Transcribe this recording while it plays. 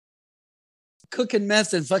cooking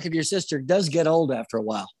meth and fucking your sister does get old after a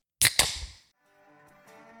while.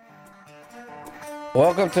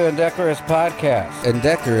 Welcome to Indecorous Podcast.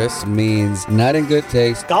 Indecorous means not in good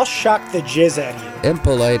taste. I'll shock the jizz out of you.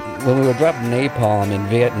 Impolite. When we were dropping napalm in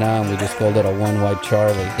Vietnam, we just called it a one white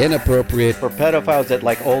Charlie. Inappropriate. For pedophiles that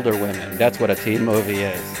like older women. That's what a teen movie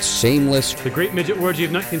is. Shameless. The Great Midget Orgy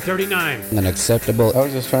of 1939. Unacceptable. I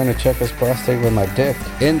was just trying to check his prostate with my dick.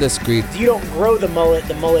 Indiscreet. You don't grow the mullet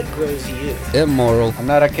grows you. Immoral. I'm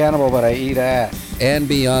not a cannibal, but I eat ass. And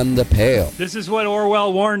beyond the pale. This is what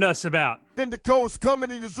Orwell warned us about. Indico's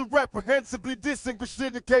comedy is a reprehensibly distinguished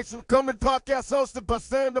syndication coming podcast hosted by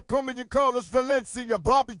stand-up comedian Carlos Valencia,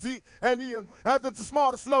 Bobby D, and Ian. After the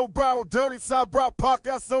smartest, low-brow, dirty, side-brow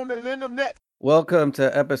podcast on the internet. Welcome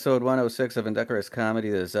to episode 106 of Indecorous Comedy.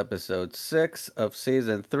 This is episode 6 of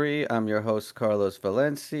season 3. I'm your host, Carlos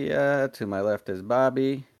Valencia. To my left is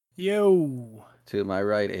Bobby. Yo. To my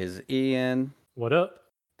right is Ian. What up?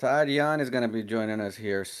 Todd Yan is going to be joining us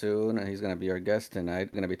here soon, and he's going to be our guest tonight.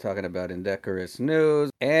 We're going to be talking about indecorous news,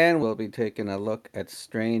 and we'll be taking a look at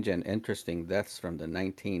strange and interesting deaths from the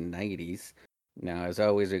 1990s. Now, as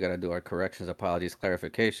always, we got to do our corrections, apologies,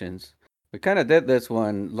 clarifications. We kind of did this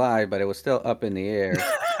one live, but it was still up in the air.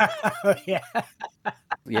 Yeah.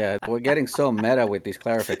 Yeah, we're getting so meta with these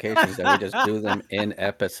clarifications that we just do them in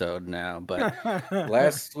episode now. But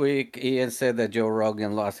last week, Ian said that Joe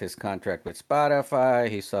Rogan lost his contract with Spotify.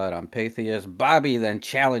 He saw it on Patheos. Bobby then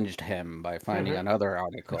challenged him by finding another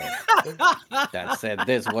article that said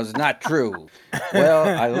this was not true. Well,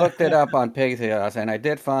 I looked it up on Patheos, and I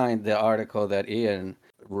did find the article that Ian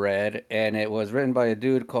read, and it was written by a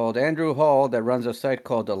dude called Andrew Hall that runs a site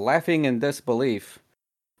called The Laughing in Disbelief,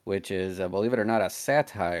 which is, believe it or not, a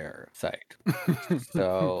satire site.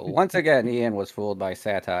 So, once again, Ian was fooled by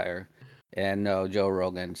satire. And no, Joe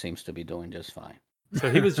Rogan seems to be doing just fine. So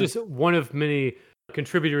he was just one of many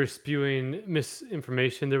contributors spewing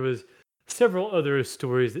misinformation. There was several other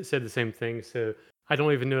stories that said the same thing. So I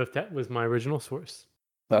don't even know if that was my original source.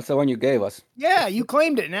 That's the one you gave us. Yeah, you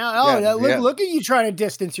claimed it now. Oh, Yeah, look at you trying to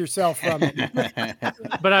distance yourself from it.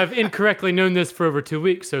 But I've incorrectly known this for over 2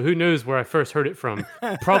 weeks, so who knows where I first heard it from.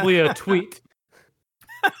 Probably a tweet.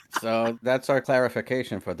 So that's our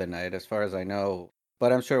clarification for the night, as far as I know.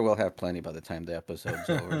 But I'm sure we'll have plenty by the time the episode's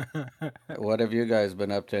over. What have you guys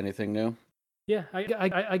been up to? Anything new? Yeah,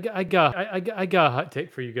 I got a hot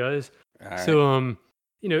take for you guys. All right. So,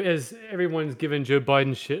 as everyone's giving Joe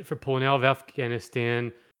Biden shit for pulling out of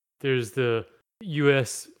Afghanistan, there's the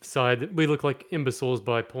U.S. side that we look like imbeciles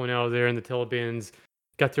by pulling out of there, and the Taliban's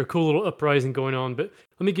got their cool little uprising going on. But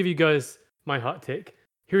let me give you guys my hot take.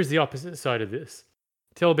 Here's the opposite side of this.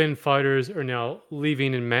 Taliban fighters are now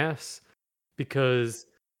leaving en masse because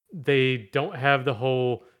they don't have the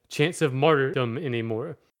whole chance of martyrdom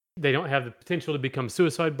anymore. They don't have the potential to become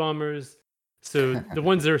suicide bombers. So the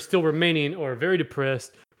ones that are still remaining are very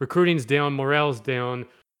depressed. Recruiting's down, morale's down.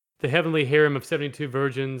 The heavenly harem of 72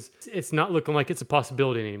 virgins, it's not looking like it's a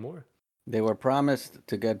possibility anymore. They were promised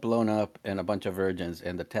to get blown up and a bunch of virgins,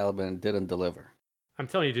 and the Taliban didn't deliver. I'm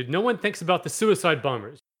telling you, dude, no one thinks about the suicide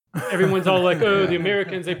bombers. Everyone's all like, oh, the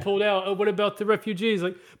Americans, they pulled out. Oh, what about the refugees?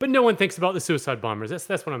 But no one thinks about the suicide bombers.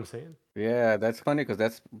 That's what I'm saying. Yeah, that's funny because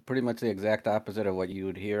that's pretty much the exact opposite of what you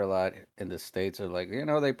would hear a lot in the States. Are like,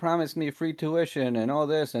 they promised me free tuition and all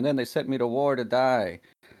this, and then they sent me to war to die.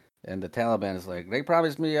 And the Taliban is like, they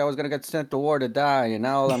promised me I was going to get sent to war to die, and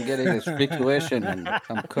now all I'm getting is free tuition and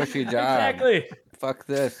some cushy job. Exactly. Fuck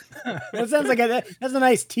this. That sounds like that's a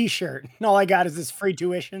nice T-shirt. And all I got is this free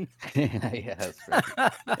tuition. Yeah, that's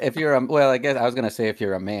right. If you're I guess I was going to say if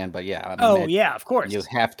you're a man, but yeah. Yeah, of course. You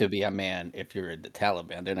have to be a man if you're the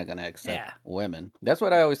Taliban. They're not going to accept women. That's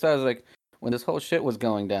what I always thought. I was like, when this whole shit was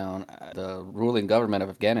going down, the ruling government of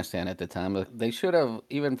Afghanistan at the time, they should have,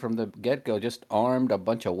 even from the get-go, just armed a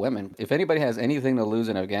bunch of women. If anybody has anything to lose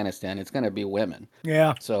in Afghanistan, it's going to be women.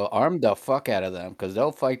 Yeah. So arm the fuck out of them, because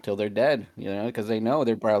they'll fight till they're dead, because they know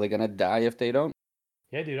they're probably going to die if they don't.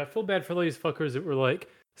 Yeah, dude, I feel bad for these fuckers that were like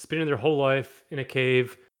spending their whole life in a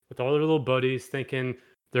cave with all their little buddies thinking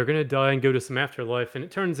they're going to die and go to some afterlife. And it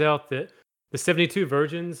turns out that the 72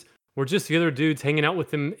 virgins were just the other dudes hanging out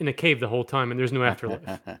with them in a cave the whole time, and there's no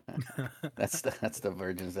afterlife. That's the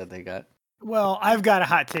virgins that they got. Well, I've got a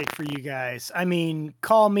hot take for you guys. I mean,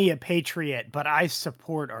 call me a patriot, but I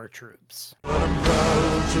support our troops. But I'm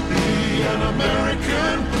proud to be an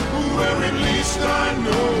American, where at least I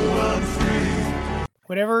know I'm free.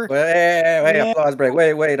 Whatever. Wait, applause break.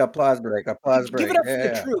 Wait, applause break. Give it up for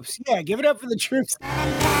the troops. Yeah, give it up for the troops.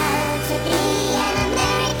 I'm proud to be an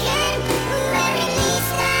American, where at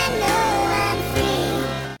least I know I'm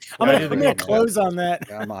free. I'm I gonna, did the I'm gonna good close on that.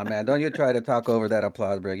 Come on, man. Don't you try to talk over that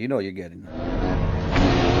applause break. You know you're getting it.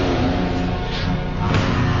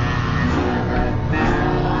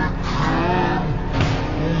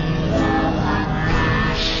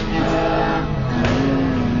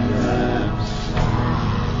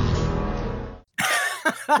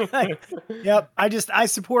 Yep. I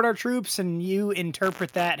support our troops, and you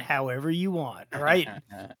interpret that however you want. All right.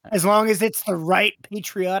 As long as it's the right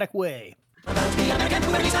patriotic way.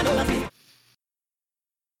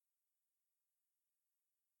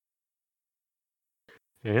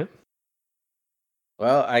 Yeah.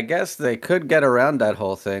 Well, I guess they could get around that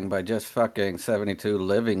whole thing by just fucking 72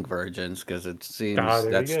 living virgins, because it seems there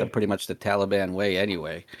you that's go. pretty much the Taliban way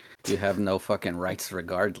anyway. You have no fucking rights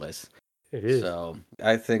regardless. It is. So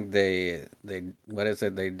I think they what is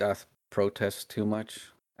it? They doth protest too much.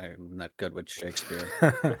 I'm not good with Shakespeare.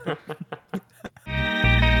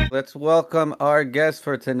 Let's welcome our guest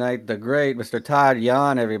for tonight, the great Mr. Todd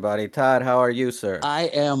Yan, everybody. Todd, how are you, sir? I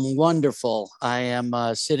am wonderful. I am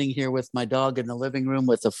sitting here with my dog in the living room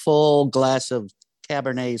with a full glass of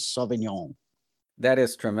Cabernet Sauvignon. That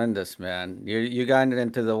is tremendous, man. You got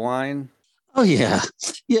into the wine? Oh, yeah.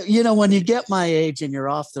 You know, when you get my age and you're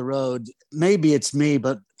off the road, maybe it's me,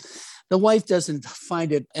 but the wife doesn't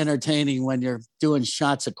find it entertaining when you're doing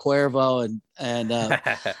shots of Cuervo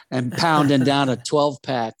and pounding down a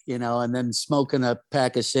 12-pack, you know, and then smoking a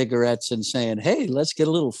pack of cigarettes and saying, hey, let's get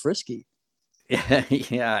a little frisky.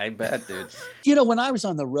 Yeah, I bet, dude. You know, when I was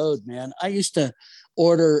on the road, man, I used to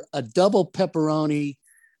order a double pepperoni,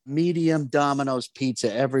 medium Domino's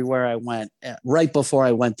pizza everywhere I went, right before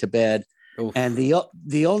I went to bed. Oof. And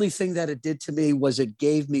the only thing that it did to me was it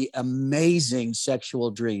gave me amazing sexual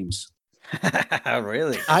dreams.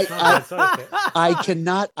 Really? I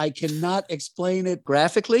cannot explain it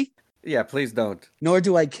graphically, Yeah, please don't. nor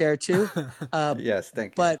do I care to. Yes,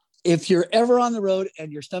 thank you. But if you're ever on the road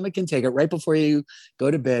and your stomach can take it, right before you go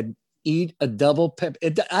to bed, eat a double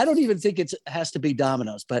I don't even think it has to be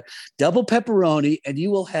Domino's, but double pepperoni, and you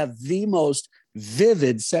will have the most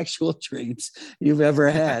vivid sexual dreams you've ever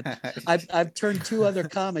had. I've turned 2 other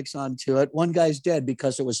comics onto it. One guy's dead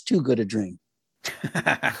because it was too good a dream.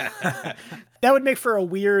 That would make for a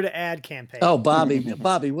weird ad campaign. Oh,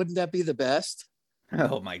 Bobby, wouldn't that be the best?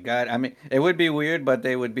 Oh my God. I mean, it would be weird, but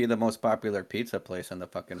they would be the most popular pizza place in the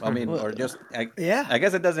fucking, I mean, or just, Yeah. I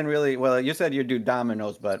guess it doesn't really, well, you said you do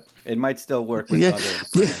Domino's, but it might still work with Yeah. other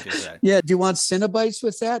things you said. Yeah. Do you want Cinnabites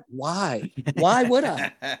with that? Why? Why would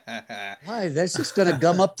I? Why? That's just going to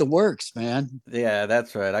gum up the works, man. Yeah,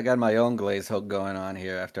 that's right. I got my own glaze hook going on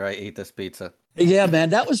here after I eat this pizza. Yeah,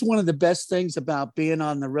 man. That was one of the best things about being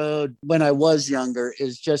on the road when I was younger,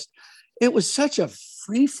 is just, it was such a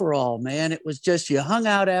free for all, man. It was just, you hung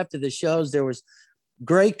out after the shows. There was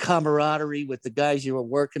great camaraderie with the guys you were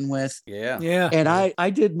working with. Yeah. Yeah. And I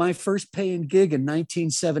did my first paying gig in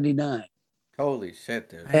 1979. Holy shit,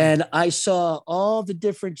 dude. And I saw all the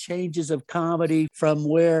different changes of comedy, from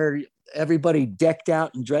where everybody decked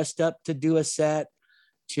out and dressed up to do a set,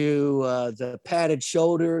 to the padded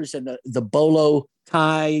shoulders and the bolo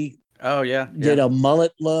tie, Oh, yeah. you know,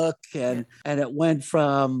 mullet look. And it went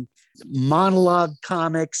from monologue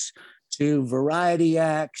comics to variety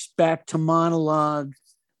acts, back to monologue,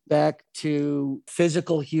 back to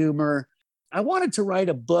physical humor. I wanted to write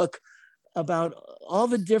a book about all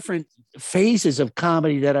the different phases of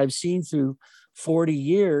comedy that I've seen through 40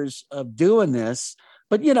 years of doing this.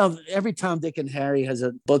 But, you know, every Tom, Dick, and Harry has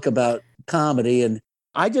a book about comedy. And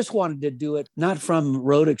I just wanted to do it not from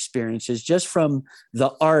road experiences, just from the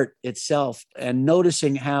art itself, and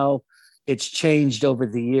noticing how it's changed over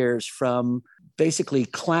the years, from basically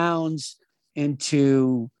clowns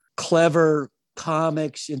into clever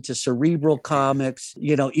comics, into cerebral comics,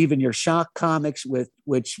 you know, even your shock comics, with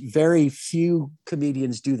which very few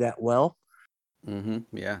comedians do that well. Mm-hmm.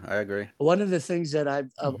 Yeah, I agree. One of the things that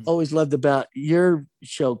I've always loved about your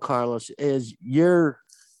show, Carlos, is you're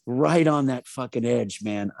right on that fucking edge,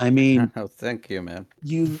 man. I mean, Oh, thank you, man.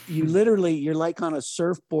 you literally, you're like on a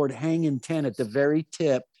surfboard hanging 10 at the very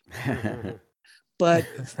tip. But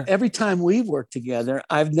every time we've worked together,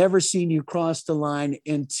 I've never seen you cross the line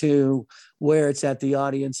into where it's at the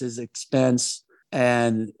audience's expense,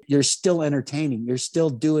 and you're still entertaining. You're still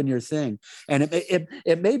doing your thing. And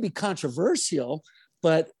it may be controversial,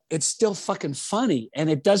 but it's still fucking funny. And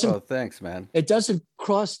it doesn't, Oh, thanks, man. it doesn't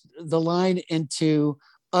cross the line into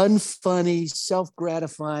unfunny,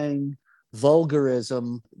 self-gratifying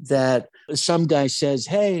vulgarism that some guy says,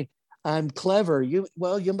 hey, I'm clever. You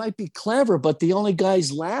might be clever, but the only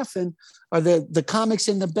guys laughing are the comics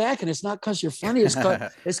in the back. And it's not because you're funny.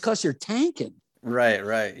 It's because you're tanking.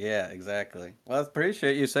 Right. Yeah, exactly. Well, I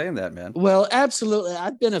appreciate you saying that, man. Well, absolutely.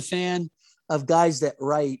 I've been a fan of guys that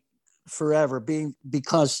write forever,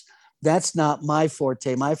 because that's not my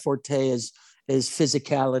forte. My forte is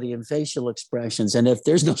physicality and facial expressions. And if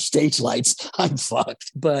there's no stage lights, I'm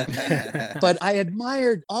fucked. But I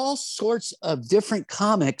admired all sorts of different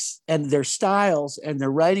comics and their styles and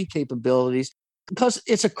their writing capabilities, because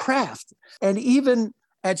it's a craft. And even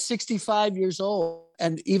at 65 years old,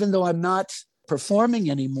 and even though I'm not performing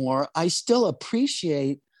anymore, I still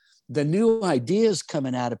appreciate the new ideas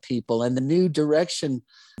coming out of people and the new direction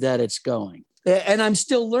that it's going. And I'm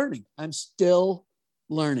still learning.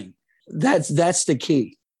 That's the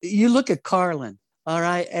key. You look at Carlin, all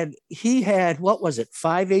right, and he had, what was it,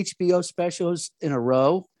 5 HBO specials in a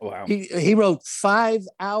row? Wow. He wrote 5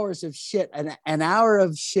 hours of shit, an hour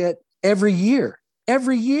of shit every year.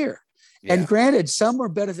 Yeah. And granted, some were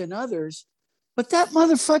better than others, but that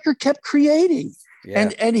motherfucker kept creating.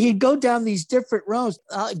 Yeah. And he'd go down these different roads.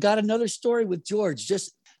 I got another story with George.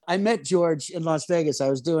 I met George in Las Vegas. I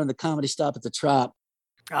was doing the comedy stop at the Trop.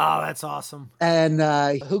 Oh, that's awesome.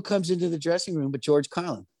 And who comes into the dressing room but George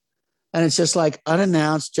Carlin? And it's just like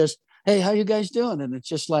unannounced, just, hey, how you guys doing? And it's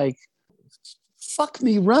just like, fuck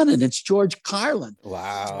me running. It's George Carlin.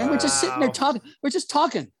 Wow. And we're just sitting there talking. We're just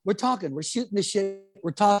talking. We're talking. We're shooting the shit.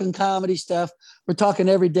 We're talking comedy stuff. We're talking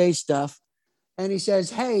everyday stuff. And he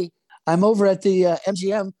says, hey, I'm over at the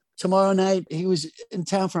MGM tomorrow night. He was in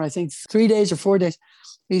town for, I think, 3 days or 4 days.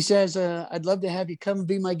 He says, I'd love to have you come and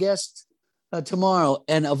be my guest tomorrow.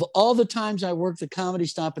 And of all the times I worked the comedy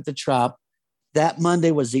stop at the Trop, that Monday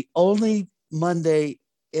was the only Monday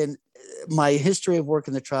in my history of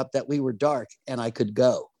working the Trop that we were dark and I could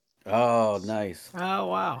go. Oh, nice. Oh,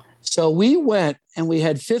 wow. So we went and we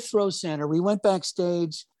had fifth row center. We went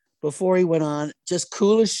backstage before he went on, just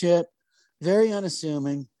cool as shit, very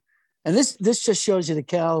unassuming. And this just shows you the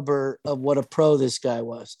caliber of what a pro this guy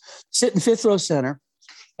was. Sitting fifth row center,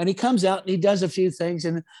 and he comes out and he does a few things,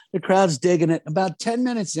 and the crowd's digging it. About 10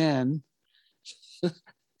 minutes in,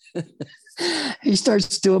 he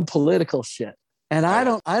starts doing political shit. And I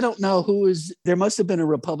don't know who is. There must have been a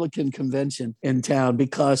Republican convention in town,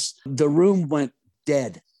 because the room went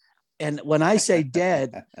dead. And when I say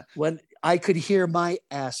dead, when I could hear my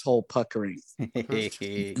asshole puckering,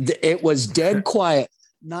 it was dead quiet.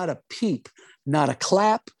 Not a peep, not a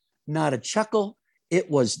clap, not a chuckle.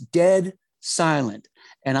 It was dead silent.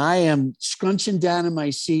 And I am scrunching down in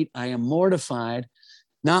my seat. I am mortified.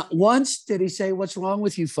 Not once did he say, what's wrong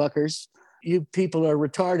with you fuckers? You people are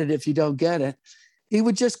retarded if you don't get it. He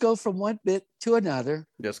would just go from one bit to another.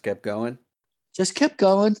 Just kept going.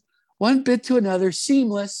 One bit to another,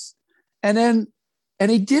 seamless. And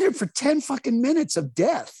he did it for 10 fucking minutes of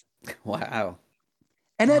death. Wow.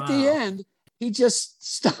 And at the end, he just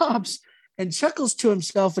stops and chuckles to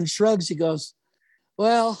himself and shrugs. He goes,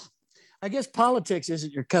 well, I guess politics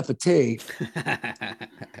isn't your cup of tea.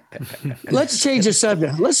 Let's change the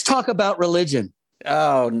subject. Let's talk about religion.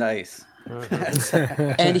 Oh, nice.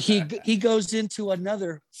 And he goes into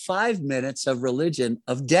another 5 minutes of religion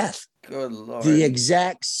of death. Good Lord. The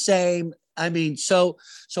exact same. I mean, so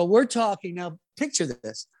we're talking now, picture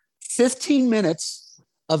this, 15 minutes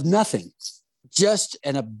of nothing, just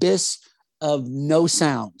an abyss of no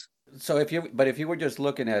sound. So if you were just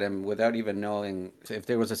looking at him without even knowing, if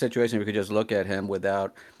there was a situation where you could just look at him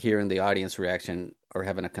without hearing the audience reaction or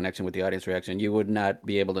having a connection with the audience reaction, you would not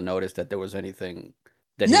be able to notice that there was anything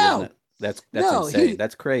that he wasn't. That's insane.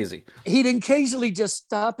 That's crazy. He'd occasionally just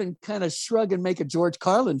stop and kind of shrug and make a George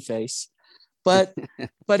Carlin face, but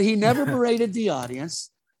he never berated the audience.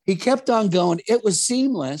 He kept on going. It was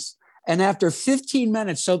seamless. And after 15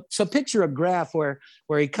 minutes, so picture a graph where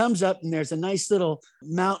he comes up and there's a nice little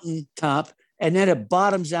mountain top, and then it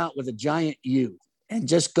bottoms out with a giant U and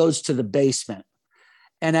just goes to the basement.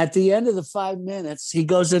 And at the end of the 5 minutes, he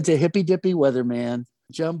goes into Hippy Dippy Weatherman,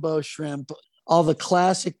 Jumbo Shrimp, all the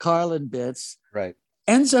classic Carlin bits. Right.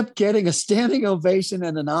 Ends up getting a standing ovation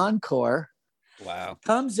and an encore. Wow.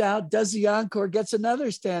 Comes out, does the encore, gets another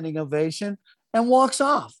standing ovation, and walks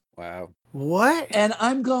off. Wow. What? And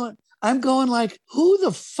I'm going like, who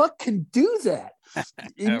the fuck can do that?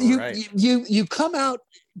 You come out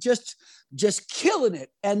just killing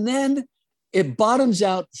it, and then it bottoms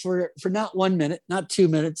out for not 1 minute, not 2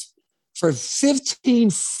 minutes, for 15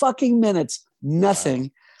 fucking minutes, nothing. Wow.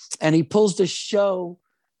 And he pulls the show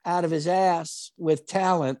out of his ass with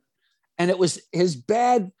talent. And it was his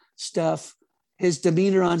bad stuff. His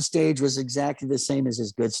demeanor on stage was exactly the same as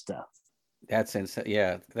his good stuff. That's insane.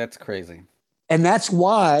 Yeah, that's crazy. And that's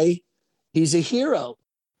why he's a hero.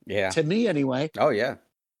 Yeah. To me, anyway. Oh, yeah,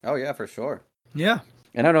 for sure. Yeah.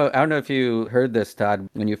 And I don't know if you heard this, Todd.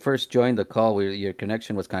 When you first joined the call, your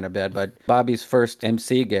connection was kind of bad. But Bobby's first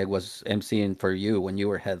MC gig was MCing for you when you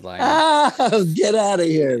were headlining. Oh, get out of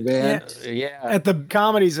here, man. Yeah. At the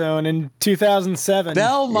Comedy Zone in 2007.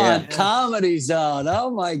 Belmont Comedy Zone.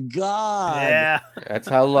 Oh my God. Yeah. That's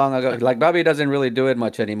how long ago. Like Bobby doesn't really do it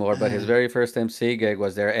much anymore, but his very first MC gig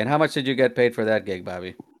was there. And how much did you get paid for that gig,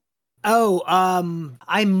 Bobby? Oh,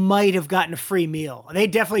 I might have gotten a free meal. They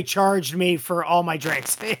definitely charged me for all my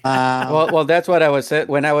drinks. Well, that's what I was saying.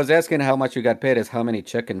 When I was asking how much you got paid, is how many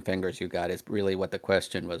chicken fingers you got is really what the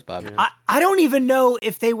question was, Bobby. I don't even know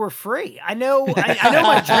if they were free. I know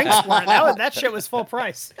my drinks weren't. That shit was full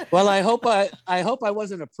price. Well, I hope I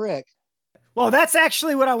wasn't a prick. Well, that's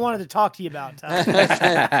actually what I wanted to talk to you about, Todd.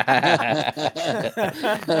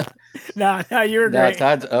 No, you're great.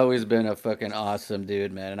 Todd's always been a fucking awesome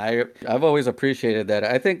dude, man. And I've always appreciated that.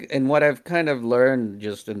 I think, and what I've kind of learned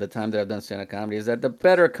just in the time that I've done stand-up comedy is that the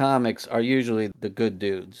better comics are usually the good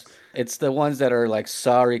dudes. It's the ones that are like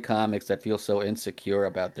sorry comics that feel so insecure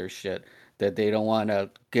about their shit that they don't want to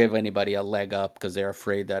give anybody a leg up because they're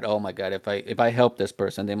afraid that, oh my God, if I help this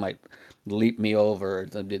person, they might leap me over,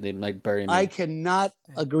 they might bury me. I cannot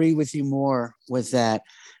agree with you more with that.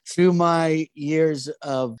 Through my years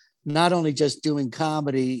of not only just doing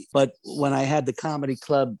comedy, but when I had the comedy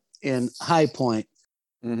club in High Point,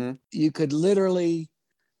 you could literally,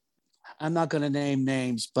 I'm not going to name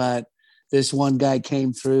names, but this one guy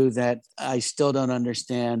came through that I still don't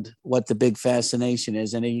understand what the big fascination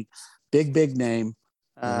is. And he, big name.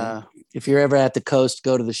 If you're ever at the coast,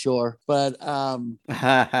 go to the shore. But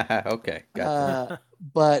okay, gotcha.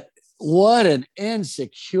 But what an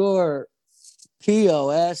insecure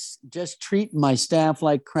POS, just treating my staff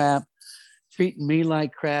like crap, treating me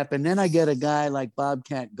like crap. And then I get a guy like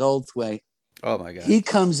Bobcat Goldthwait. Oh my God. He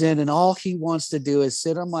comes in and all he wants to do is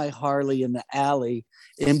sit on my Harley in the alley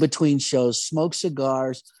in between shows, smoke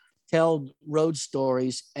cigars, tell road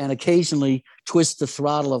stories, and occasionally twist the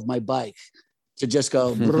throttle of my bike to just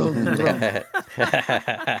go vroom, vroom.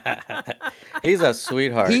 He's a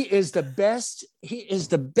sweetheart. He is the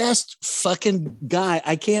best fucking guy.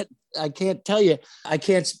 I can't tell you. I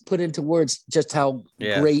can't put into words just how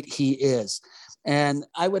great he is. And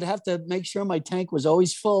I would have to make sure my tank was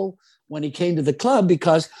always full when he came to the club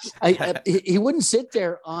because he wouldn't sit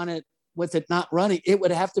there on it with it not running. It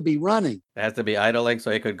would have to be running. It has to be idling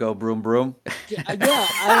so he could go broom broom.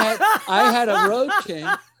 I had a Road King.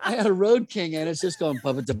 I had a Road King, and it's just going,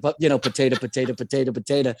 potato,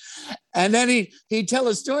 potato. And then he'd tell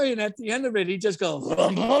a story, and at the end of it, he'd just go,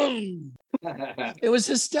 it was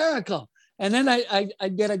hysterical. And then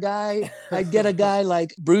I'd get a guy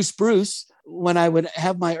like Bruce when I would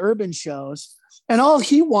have my urban shows, and all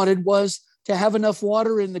he wanted was to have enough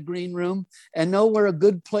water in the green room and know where a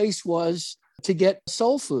good place was to get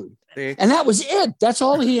soul food. And that was it. That's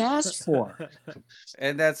all he asked for.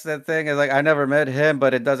 And that's the thing is like, I never met him,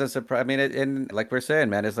 but it doesn't surprise. I mean, and like we're saying,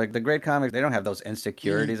 man, it's like the great comics, they don't have those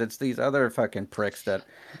insecurities. It's these other fucking pricks that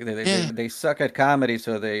they suck at comedy.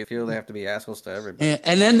 So they feel they have to be assholes to everybody.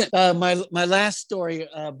 And then my last story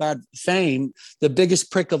about fame, the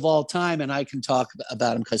biggest prick of all time, and I can talk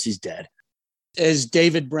about him because he's dead, is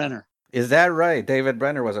David Brenner. Is that right? David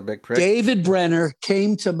Brenner was a big prick. David Brenner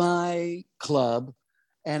came to my club,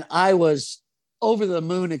 and I was over the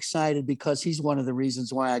moon excited because he's one of the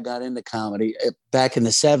reasons why I got into comedy. Back in the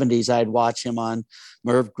 70s, I'd watch him on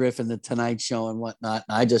Merv Griffin, The Tonight Show and whatnot.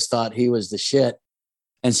 And I just thought he was the shit.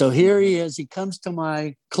 And so here he is. He comes to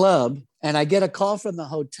my club, and I get a call from the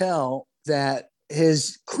hotel that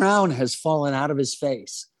his crown has fallen out of his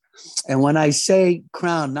face. And when I say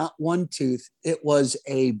crown, not one tooth, it was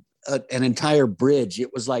an entire bridge.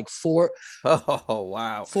 It was like four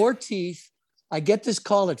teeth. I get this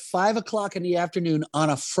call at 5:00 in the afternoon on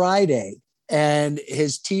a Friday, and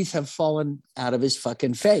his teeth have fallen out of his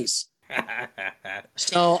fucking face.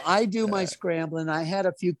 So I do my scrambling. I had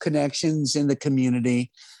a few connections in the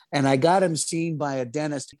community, and I got him seen by a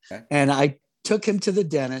dentist, and I took him to the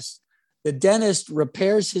dentist. The dentist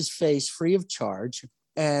repairs his face free of charge,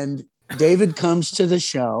 and David comes to the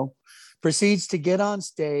show, proceeds to get on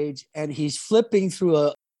stage, and he's flipping through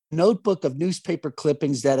a notebook of newspaper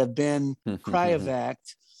clippings that have been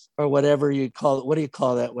cryovac'd or whatever you call it. What do you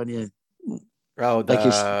call that when you...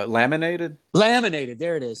 laminated? Laminated,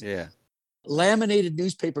 there it is. Yeah. Laminated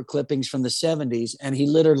newspaper clippings from the 70s, and he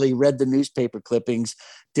literally read the newspaper clippings,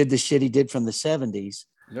 did the shit he did from the 70s.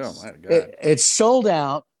 Oh, my God. It's sold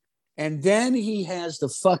out, and then he has the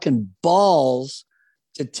fucking balls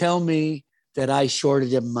to tell me that I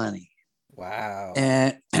shorted him money. Wow.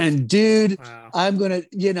 And dude, wow. I'm going to,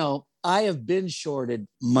 I have been shorted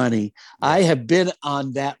money. I have been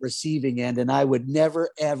on that receiving end, and I would never,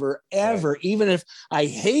 ever, ever, even if I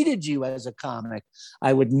hated you as a comic,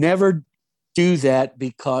 I would never do that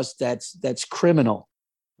because that's criminal.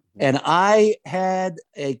 And I had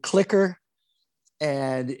a clicker,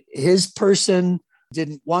 and his person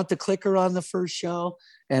didn't want the clicker on the first show,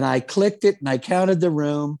 and I clicked it and I counted the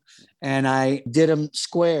room and I did them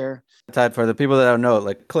square. Todd, for the people that don't know,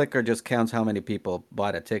 like clicker just counts how many people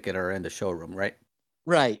bought a ticket or are in the showroom, right?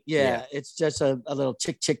 Right. Yeah. Yeah. It's just a little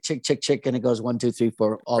chick, and it goes 1, 2, 3,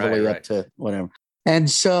 4, all the way up Right. to whatever. And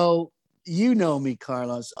so, you know me,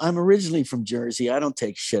 Carlos. I'm originally from Jersey. I don't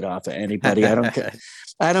take shit off of anybody. I don't care.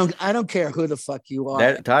 I don't care who the fuck you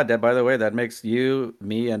are. Todd, that by the way, that makes you,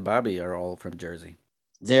 me, and Bobby are all from Jersey.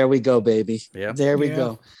 There we go, baby. Yeah. There we Yeah.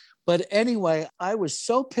 go. But anyway, I was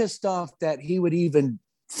so pissed off that he would even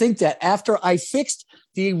think that after I fixed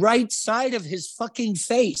the right side of his fucking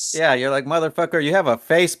face. Yeah, you're like, motherfucker, you have a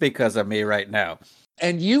face because of me right now.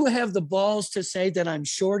 And you have the balls to say that I'm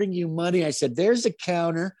shorting you money. I said, there's a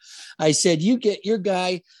counter. I said, you get your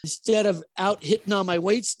guy, instead of out hitting on my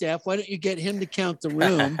wait staff, why don't you get him to count the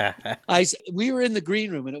room? We were in the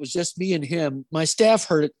green room and it was just me and him. My staff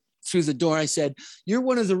heard it through the door. I said, you're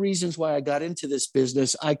one of the reasons why I got into this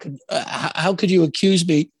business. How could you accuse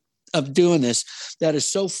me of doing this? That is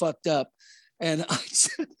so fucked up. And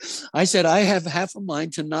I said, I have half a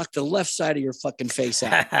mind to knock the left side of your fucking face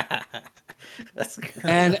out. That's good.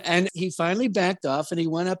 And he finally backed off and he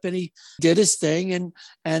went up and he did his thing.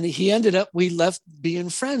 And he ended up, we left being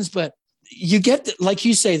friends. But you get, like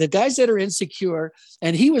you say, the guys that are insecure,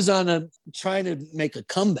 and he was trying to make a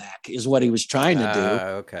comeback is what he was trying to do.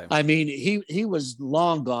 Okay. I mean, he was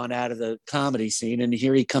long gone out of the comedy scene. And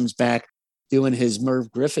here he comes back doing his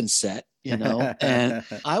Merv Griffin set. And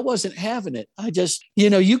I wasn't having it. I just,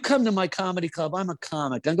 you come to my comedy club, I'm a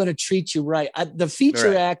comic. I'm going to treat you right. The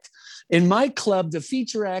feature act in my club, the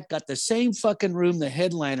feature act got the same fucking room the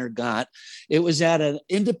headliner got. It was at an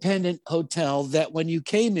independent hotel that when you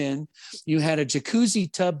came in, you had a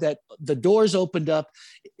jacuzzi tub that the doors opened up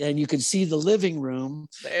and you could see the living room.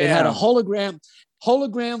 It had a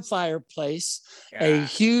hologram fireplace, a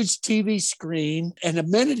huge TV screen, an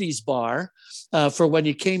amenities bar for when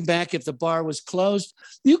you came back. If the bar was closed,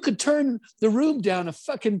 you could turn the room down a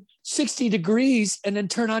fucking 60 degrees and then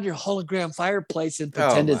turn on your hologram fireplace and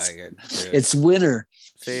pretend it's winter.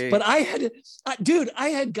 See? But I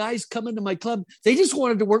had guys come into my club. They just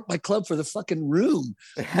wanted to work my club for the fucking room.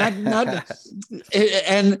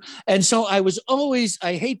 And so I was always,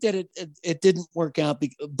 I hate that it didn't work out,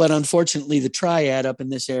 but unfortunately the triad up in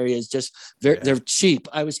this area is just, they're cheap.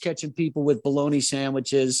 I was catching people with bologna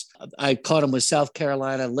sandwiches. I caught them with South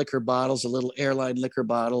Carolina liquor bottles, a little airline liquor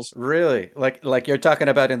bottles. Really? Like you're talking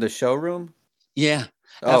about in the showroom? Yeah.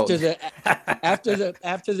 Oh. After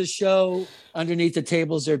the show, underneath the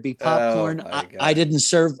tables there'd be popcorn. I didn't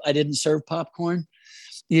serve popcorn.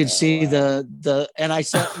 You'd see the and I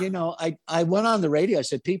said, I went on the radio. I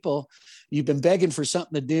said, people, you've been begging for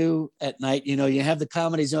something to do at night. You have the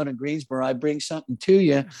Comedy Zone in Greensboro. I bring something to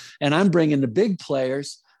you, and I'm bringing the big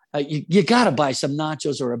players. You got to buy some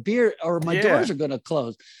nachos or a beer, or my doors are going to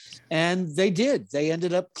close. And they did. They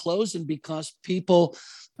ended up closing because people.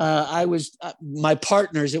 My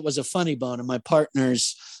partners, it was a funny bone, and my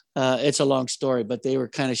partners, it's a long story, but they were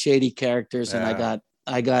kind of shady characters, and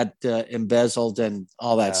I got embezzled and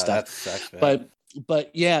all that stuff. Sucks, but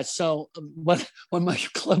yeah, so when my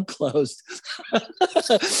club closed,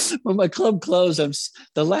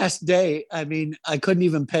 the last day, I mean, I couldn't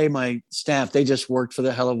even pay my staff. They just worked for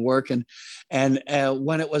the hell of work. And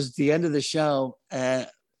when it was the end of the show,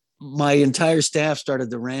 my entire staff started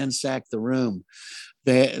to ransack the room.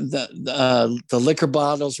 The liquor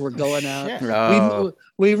bottles were going out.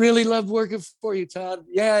 We really loved working for you, Todd.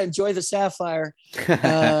 Yeah, enjoy the Sapphire.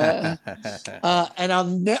 And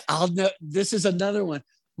this is another one.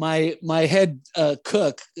 My head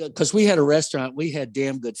cook, because we had a restaurant, we had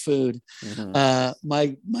damn good food. Mm-hmm.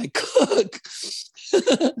 My cook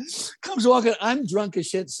comes walking. I'm drunk as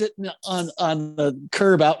shit, sitting on the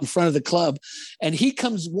curb out in front of the club, and he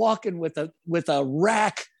comes walking with a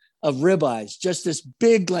rack of ribeyes, just this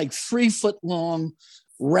big, like 3 foot long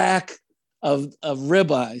rack of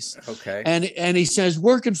ribeyes. Okay. And he says,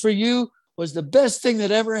 working for you was the best thing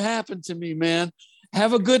that ever happened to me, man.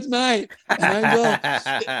 Have a good night. And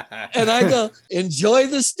I go, enjoy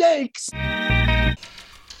the steaks.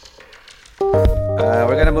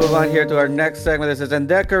 We're going to move on here to our next segment. This is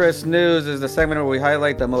Indecorous News. This is the segment where we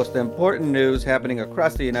highlight the most important news happening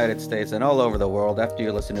across the United States and all over the world. After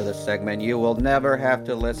you listen to this segment, you will never have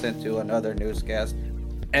to listen to another newscast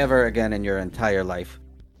ever again in your entire life.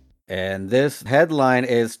 And this headline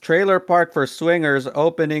is Trailer Park for Swingers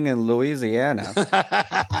opening in Louisiana.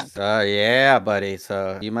 So, yeah, buddy.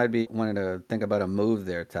 So you might be wanting to think about a move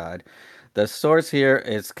there, Todd. The source here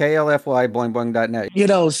is klfyboingboing.net. You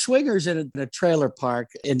know, swingers in a trailer park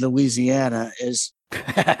in Louisiana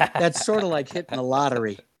that's sort of like hitting the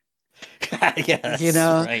lottery. Yes, You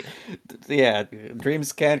know? right. Yeah,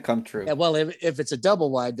 dreams can come true. Yeah, well, if it's a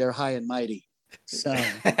double wide, they're high and mighty. So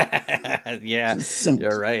Yeah, So-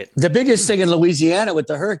 you're right. the biggest thing in Louisiana with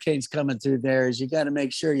the hurricanes coming through there is you got to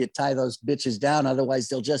make sure you tie those bitches down. Otherwise,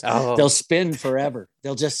 they'll spin forever.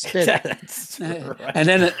 They'll just spin. That's right.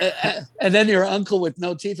 And then your uncle with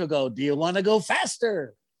no teeth will go, "Do you want to go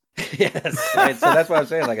faster?" Yes, right. So that's what I'm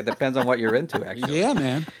saying. Like, it depends on what you're into, actually. Yeah,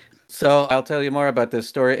 man. So I'll tell you more about this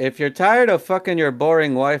story. If you're tired of fucking your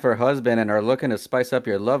boring wife or husband and are looking to spice up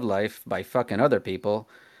your love life by fucking other people,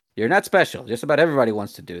 you're not special. Just about everybody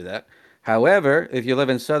wants to do that. However, if you live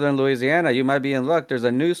in southern Louisiana, you might be in luck. There's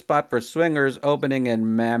a new spot for swingers opening in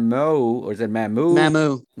Mamou, or is it Mamou?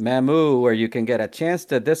 Mamu. Mamou, where you can get a chance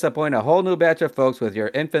to disappoint a whole new batch of folks with your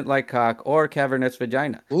infant-like cock or cavernous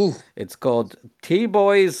vagina. Ooh. It's called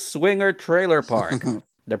T-Boys Swinger Trailer Park.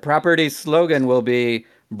 The property's slogan will be,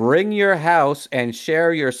 "Bring your house and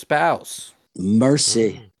share your spouse."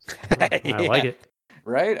 Mercy. I like it.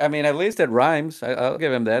 Right? I mean, at least it rhymes. I'll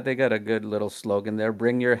give him that. They got a good little slogan there.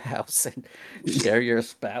 Bring your house and share your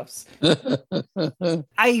spouse.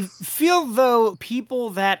 I feel though people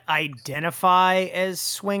that identify as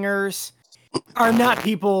swingers are not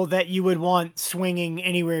people that you would want swinging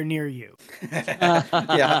anywhere near you.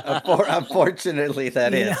 Yeah, unfortunately,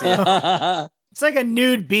 that is. Yeah. It's like a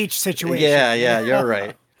nude beach situation. Yeah, you're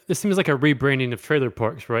right. This seems like a rebranding of trailer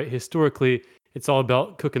parks, right? Historically, it's all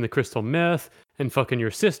about cooking the crystal meth and fucking your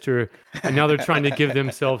sister, and now they're trying to give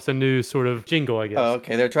themselves a new sort of jingle, I guess. Oh,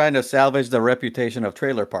 okay, they're trying to salvage the reputation of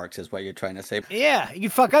trailer parks, is what you're trying to say. Yeah, you can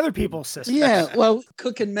fuck other people's sisters. Yeah, well,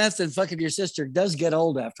 cooking meth and fucking your sister does get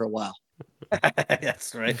old after a while.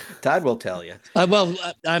 That's right. Todd will tell you.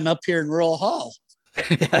 I'm up here in Rural Hall.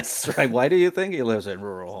 That's right. Why do you think he lives in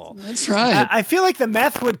Rural Hall? That's right. I feel like the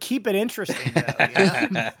meth would keep it interesting, though.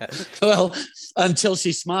 Yeah? Well, until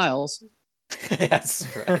she smiles. That's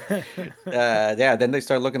right. Yeah, then they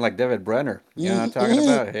start looking like David Brenner. You know what I'm talking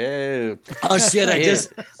about? Hey. Oh shit!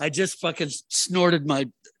 Yeah. I just fucking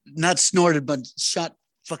but shot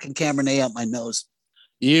fucking Cabernet out my nose.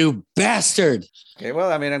 You bastard! Okay,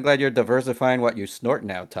 well, I mean, I'm glad you're diversifying what you snort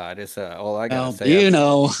now, Todd. Is all I gotta Well, say. you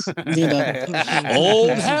know, old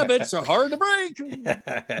habits are hard to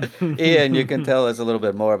break. Ian, you can tell us a little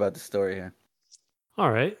bit more about the story here.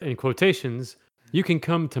 All right, in quotations, you can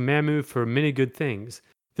come to Mamou for many good things.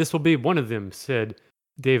 This will be one of them, said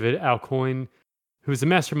David Alcoin, who is the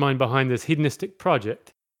mastermind behind this hedonistic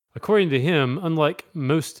project. According to him, unlike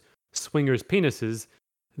most swingers' penises,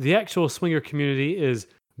 the actual swinger community is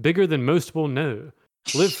bigger than most will know.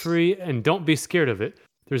 Live free and don't be scared of it.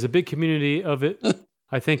 There's a big community of it.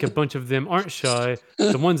 I think a bunch of them aren't shy.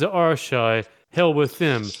 The ones that are shy, hell with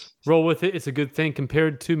them. Roll with it. It's a good thing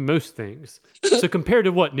compared to most things. So compared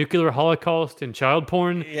to what? Nuclear holocaust and child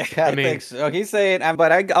porn? Yeah, I think so. He's saying,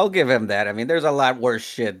 but I'll give him that. I mean, there's a lot worse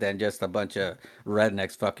shit than just a bunch of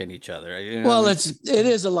rednecks fucking each other. You know Well, what it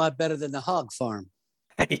is a lot better than the hog farm.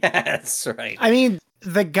 I mean? Yeah, that's right. I mean,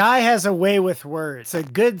 the guy has a way with words. A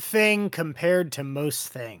good thing compared to most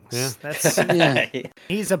things. Yeah. That's Yeah.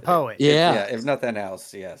 he's a poet. Yeah. If nothing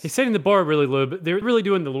else, yes. He's setting the bar really low, but they're really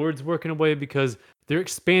doing the Lord's work in a way because they're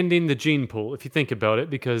expanding the gene pool, if you think about it,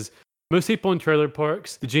 because most people in trailer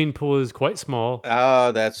parks, the gene pool is quite small.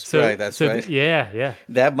 Oh, that's right. That's right. Yeah.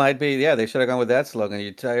 That might be, they should have gone with that slogan.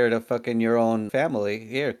 You're tired of fucking your own family?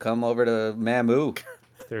 Here, come over to Mamou.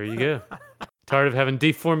 There you go. Tired of having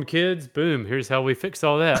deformed kids? Boom, here's how we fix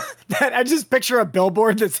all that. I just picture a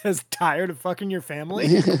billboard that says "Tired of fucking your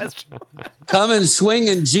family." Come and swing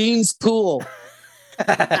in Gene's pool.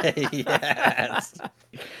 Yes.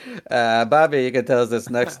 Bobby, you can tell us this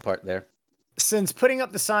next part there. Since putting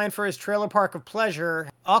up the sign for his trailer park of pleasure,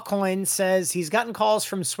 Aucoin says he's gotten calls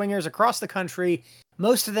from swingers across the country.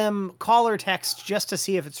 Most of them call or text just to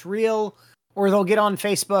see if it's real, or they'll get on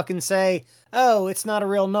Facebook and say, "Oh, it's not a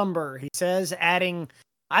real number," he says, adding,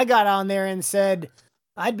 "I got on there and said,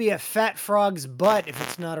 I'd be a fat frog's butt if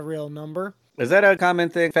it's not a real number." Is that a common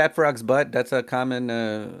thing? Fat frog's butt? That's a common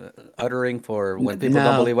uttering for when people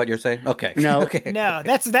don't believe what you're saying? Okay. No. Okay. No,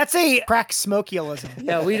 that's a crack smokialism.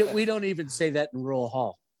 Yeah, we don't even say that in Rural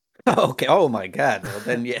Hall. Okay. Oh my God. Well,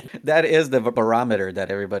 then yeah, that is the barometer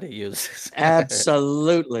that everybody uses.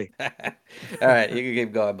 Absolutely. All right, you can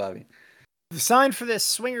keep going, Bobby. The sign for this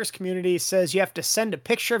swingers community says you have to send a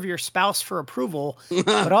picture of your spouse for approval,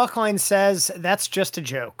 but Alkaline says that's just a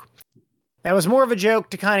joke. That was more of a joke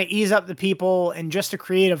to kind of ease up the people and just to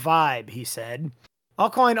create a vibe, he said.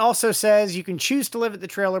 Alkaline also says you can choose to live at the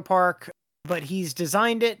trailer park, but he's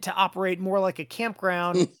designed it to operate more like a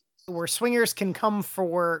campground where swingers can come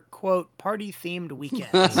for, quote, party-themed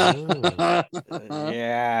weekends.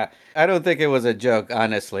 Yeah. I don't think it was a joke,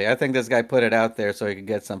 honestly. I think this guy put it out there so he could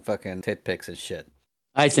get some fucking tit pics and shit.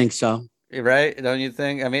 I think so. Right? Don't you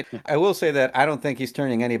think? I mean, I will say that I don't think he's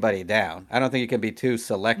turning anybody down. I don't think you can be too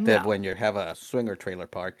selective when you have a swinger trailer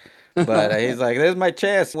park. But he's like, there's my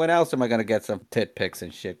chance. When else am I going to get some tit pics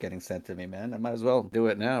and shit getting sent to me, man? I might as well do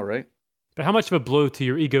it now, right? But how much of a blow to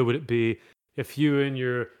your ego would it be if you and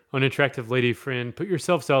your unattractive lady friend put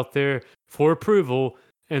yourselves out there for approval,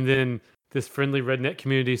 and then this friendly redneck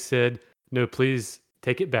community said, no, please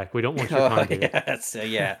take it back. We don't want your content. Yes,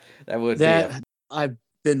 yeah, that would That be. I've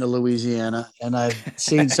been to Louisiana and I've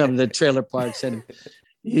seen some of the trailer parks, and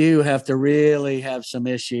you have to really have some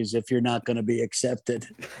issues if you're not going to be accepted.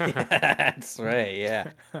 That's right,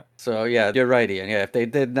 yeah. So, yeah, you're right, Ian. Yeah, if they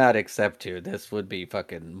did not accept you, this would be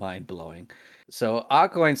fucking mind-blowing. So,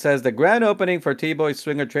 Aquacoin says the grand opening for T-Boy's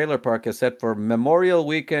Swinger Trailer Park is set for Memorial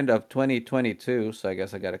Weekend of 2022. So, I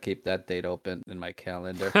guess I got to keep that date open in my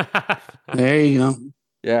calendar. There you go.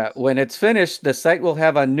 Yeah, when it's finished, the site will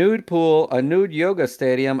have a nude pool, a nude yoga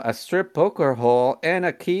stadium, a strip poker hall, and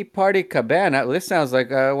a key party cabana. This sounds like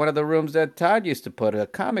one of the rooms that Todd used to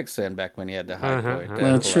put comics in back when he had the High Point.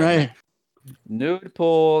 That's right. Nude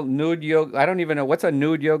pool, nude yoga. I don't even know. What's a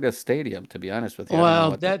nude yoga stadium, to be honest with you?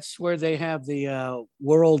 Well, that's where they have the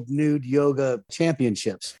World Nude Yoga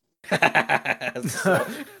Championships. I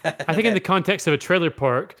think in the context of a trailer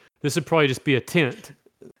park, this would probably just be a tent.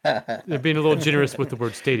 They're being a little generous with the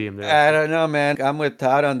word stadium there. I don't know, man. I'm with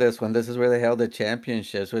Todd on this one. This is where they held the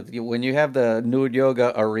championships. When you have the nude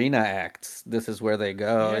yoga arena acts, this is where they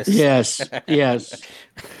go. Yes. Yeah.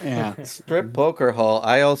 Strip poker hall.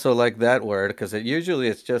 I also like that word because usually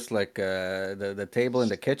it's just like the table in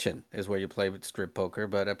the kitchen is where you play with strip poker.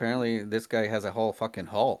 But apparently this guy has a whole fucking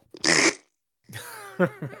hall.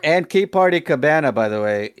 And key party cabana, by the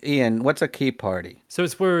way. Ian, what's a key party? So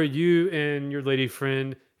it's where you and your lady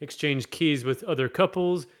friend exchange keys with other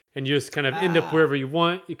couples, and you just kind of end up wherever you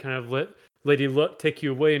want. You kind of let Lady Luck take you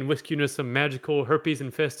away and whisk you into some magical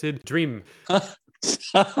herpes-infested dream.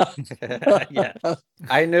 Yeah,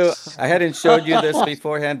 I knew. I hadn't showed you this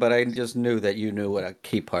beforehand, but I just knew that you knew what a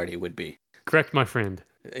key party would be. Correct, my friend.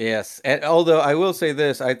 Yes, and although I will say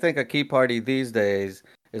this, I think a key party these days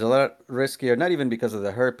is a lot riskier, not even because of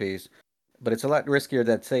the herpes, but it's a lot riskier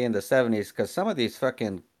than, say, in the 70s, because some of these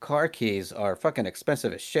fucking car keys are fucking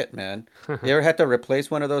expensive as shit, man. You ever had to replace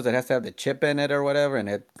one of those that has to have the chip in it or whatever, and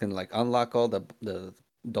it can, like, unlock all the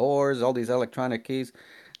doors, all these electronic keys?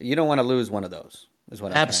 You don't want to lose one of those, is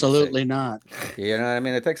what I'm Absolutely not. You know what I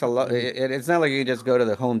mean? It takes a lot. It's not like you can just go to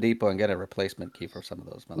the Home Depot and get a replacement key for some of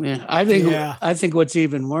those. Yeah, I think what's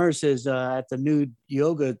even worse is at the nude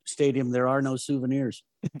yoga stadium, there are no souvenirs.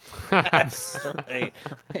 They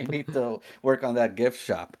need to work on that gift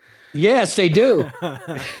shop. Yes, they do.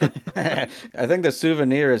 I think the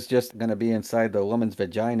souvenir is just going to be inside the woman's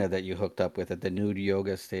vagina that you hooked up with at the nude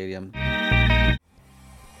yoga stadium.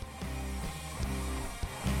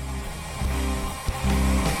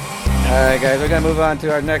 All right, guys, we're going to move on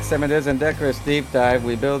to our next segment. It is Indecorous Deep Dive.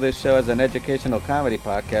 We build this show as an educational comedy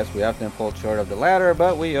podcast. We often fall short of the latter,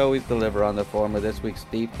 but we always deliver on the former. This week's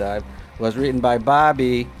Deep Dive was written by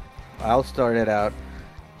Bobby. I'll start it out.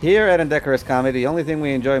 Here at Indecorous Comedy, the only thing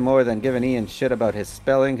we enjoy more than giving Ian shit about his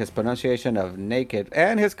spelling, his pronunciation of naked,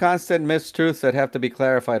 and his constant mistruths that have to be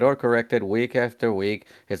clarified or corrected week after week,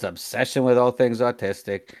 his obsession with all things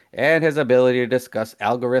autistic, and his ability to discuss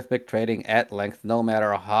algorithmic trading at length no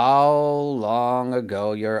matter how long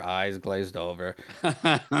ago your eyes glazed over.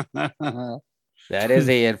 That is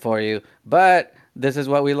Ian for you. But this is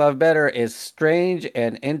what we love better, is strange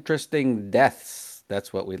and interesting deaths.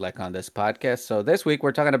 That's what we like on this podcast. So this week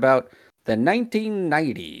we're talking about the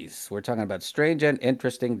 1990s. We're talking about strange and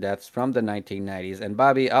interesting deaths from the 1990s. And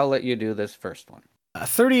Bobby, I'll let you do this first one. A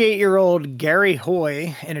 38-year-old Gary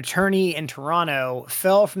Hoy, an attorney in Toronto,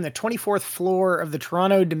 fell from the 24th floor of the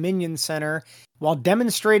Toronto Dominion Center while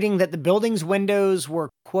demonstrating that the building's windows were,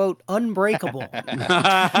 quote, unbreakable.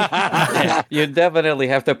 You definitely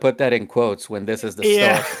have to put that in quotes when this is the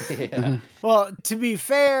story. Yeah. Well, to be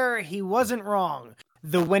fair, he wasn't wrong.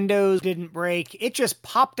 The windows didn't break. It just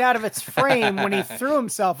popped out of its frame when he threw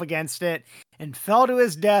himself against it and fell to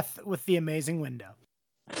his death with the amazing window.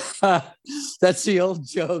 That's the old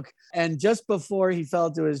joke. And just before he fell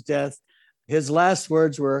to his death, His last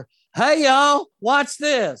words were, "Hey, y'all, watch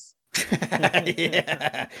this."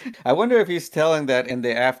 Yeah. I wonder if he's telling that in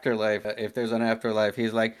the afterlife. If there's an afterlife,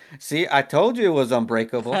 he's like, see, I told you it was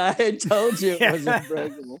unbreakable. I told you it was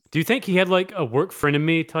unbreakable. Do you think he had like a work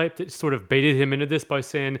frenemy type that sort of baited him into this by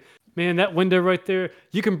saying, man, that window right there,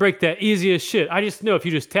 you can break that easy as shit. I just know if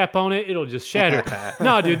you just tap on it, it'll just shatter.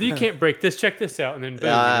 Nah, dude, you can't break this. Check this out. And then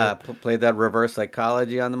boom. Played that reverse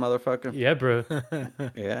psychology on the motherfucker. Yeah, bro.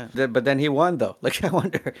 Yeah. But then he won, though. Like,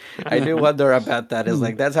 I do wonder about that. It's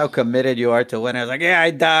like, that's how committed you are to win. I was like, yeah,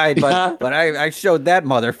 I died, but I showed that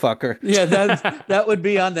motherfucker. Yeah, that would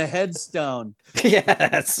be on the headstone. Yeah,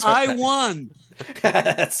 that's right. I won.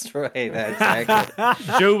 That's right.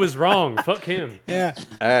 Exactly. Joe was wrong. Fuck him. Yeah.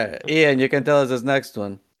 All right. Ian, you can tell us this next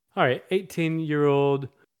one. All right. 18-year-old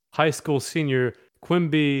high school senior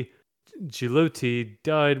Quimby Gilotti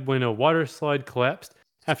died when a water slide collapsed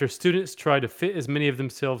after students tried to fit as many of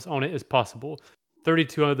themselves on it as possible.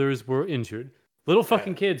 32 others were injured. Little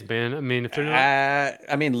fucking kids, man. I mean, if they're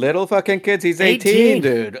not... little fucking kids. He's 18,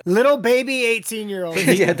 dude. Little baby 18-year-old.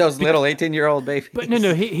 Yeah, those little 18-year-old babies. But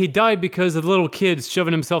no, he died because of the little kids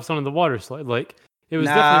shoving themselves onto the water slide. Like, it was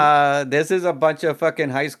this is a bunch of fucking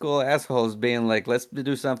high school assholes being like, let's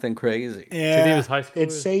do something crazy. Yeah. He was high school.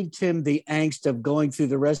 It saved him the angst of going through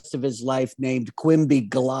the rest of his life named Quimby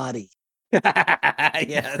Galati.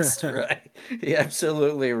 Yeah, that's right. You're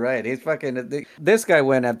absolutely right. He's fucking. This guy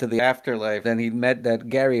went up to the afterlife, and he met that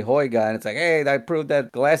Gary Hoy guy, and it's like, hey, I proved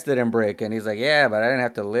that glass didn't break, and he's like, yeah, but I didn't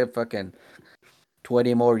have to live fucking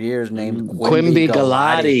 20 more years named Quimby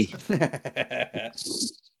Galati.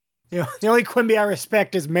 Yeah, the only Quimby I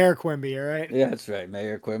respect is Mayor Quimby. All right. Yeah, that's right,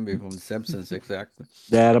 Mayor Quimby from The Simpsons, exactly.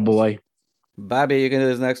 That a boy. Bobby, you can do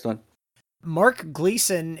this next one. Mark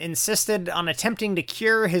Gleason insisted on attempting to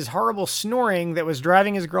cure his horrible snoring that was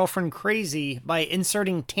driving his girlfriend crazy by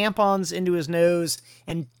inserting tampons into his nose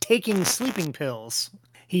and taking sleeping pills.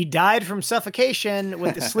 He died from suffocation,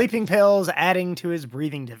 with the sleeping pills adding to his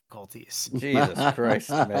breathing difficulties. Jesus Christ,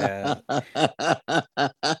 man.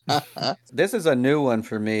 This is a new one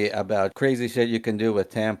for me about crazy shit you can do with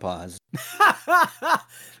tampons.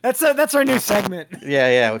 That's our new segment.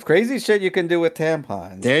 Yeah, with crazy shit you can do with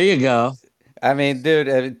tampons. There you go. I mean,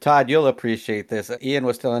 dude, Todd, you'll appreciate this. Ian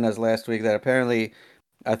was telling us last week that apparently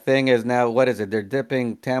a thing is now, what is it? They're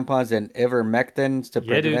dipping tampons in ivermectin to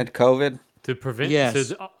prevent COVID. To prevent,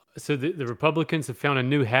 yes. So the Republicans have found a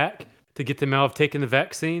new hack to get them out of taking the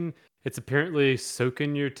vaccine. It's apparently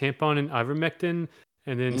soaking your tampon in ivermectin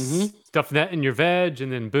and then stuffing that in your vag,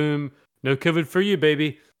 and then boom, no COVID for you,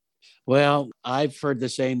 baby. Well, I've heard the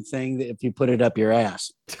same thing, that if you put it up your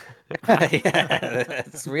ass.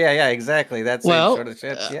 Yeah, exactly. That's sort of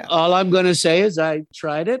shit. Yeah. All I'm going to say is I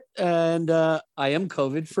tried it, and I am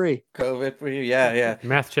COVID free. COVID for you, yeah.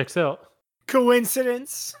 Math checks out.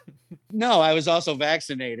 Coincidence? No, I was also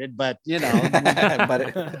vaccinated, but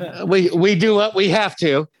But we do what we have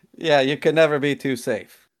to. Yeah, you can never be too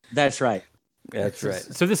safe. That's right. That's right.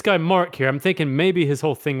 So this guy Mark here, I'm thinking maybe his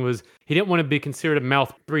whole thing was he didn't want to be considered a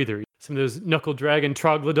mouth breather. Some of those knuckle dragon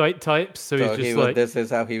troglodyte types. So he's just like, this is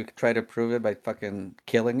how he tried to prove it, by fucking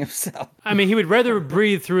killing himself. I mean, he would rather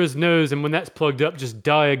breathe through his nose, and when that's plugged up, just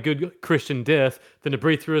die a good Christian death than to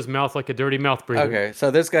breathe through his mouth like a dirty mouth breather. Okay, so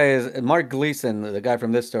this guy is Mark Gleason, the guy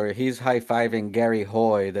from this story. He's high-fiving Gary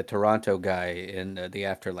Hoy, the Toronto guy, in the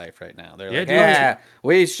afterlife right now. They're like, yeah,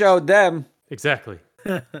 we showed them. Exactly.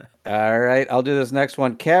 All right, I'll do this next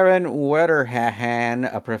one. Karen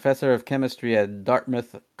Wetterhahan, a professor of chemistry at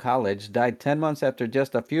Dartmouth College, died 10 months after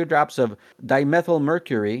just a few drops of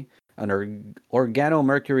dimethylmercury, an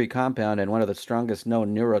organomercury compound and one of the strongest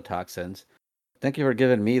known neurotoxins. Thank you for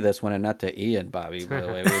giving me this one and not to Ian, Bobby, by the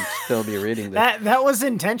way. We'd still be reading this. That was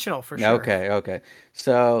intentional for sure. Okay.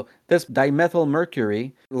 So this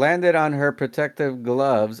dimethylmercury landed on her protective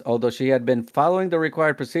gloves. Although she had been following the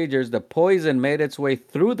required procedures, the poison made its way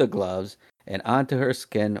through the gloves and onto her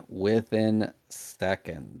skin within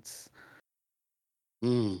seconds.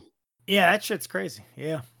 Yeah, that shit's crazy.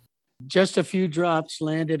 Yeah. Just a few drops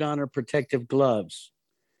landed on her protective gloves.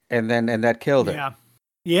 And that killed her.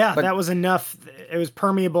 Yeah, But- that was enough. It was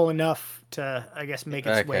permeable enough to, I guess, make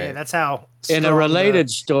its way. Okay. That's how. In a strong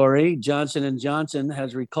related story, Johnson & Johnson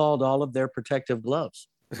has recalled all of their protective gloves.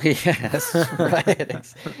 Yes,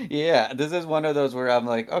 right. Yeah, this is one of those where I'm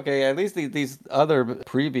like, okay, at least these other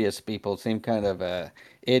previous people seem kind of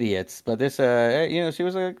idiots, but this, she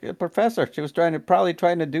was a professor. She was probably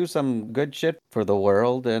trying to do some good shit for the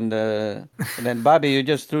world, and then Bobby, you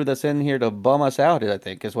just threw this in here to bum us out. I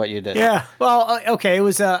think is what you did. Yeah. Well, okay, it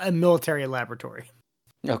was a military laboratory.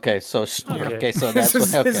 Okay, so Okay. so that's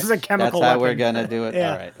This is a chemical That's how we're weapon. gonna do it.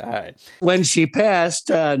 Yeah. All right. When she passed,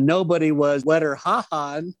 nobody was wetter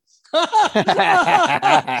ha-han.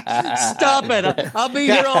 Stop it. I'll be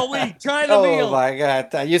here all week. Try the Oh meal. my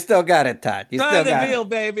God, Todd. You still got it, Todd. You Try still the got meal,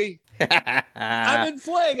 baby. it. I'm in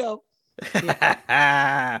fuego.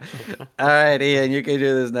 All right, Ian, you can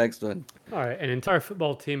do this next one. All right, an entire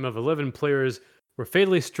football team of 11 players were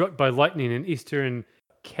fatally struck by lightning in eastern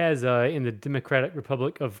Kasai in the Democratic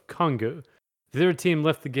Republic of Congo. The other team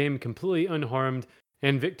left the game completely unharmed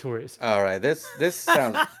and victorious. All right, this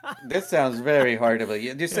sounds very hard to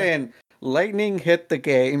believe. You're saying lightning hit the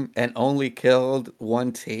game and only killed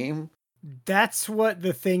one team? That's what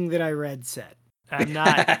the thing that I read said. I'm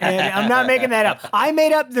not making that up. I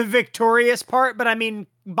made up the victorious part, but I mean,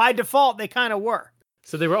 by default, they kind of were.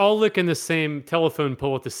 So they were all licking the same telephone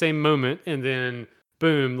pole at the same moment, and then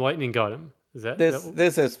boom, lightning got him. Is that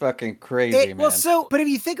This is fucking crazy, man. Well, but if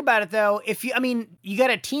you think about it, though, you got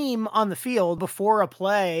a team on the field before a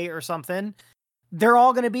play or something, they're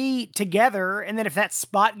all going to be together, and then if that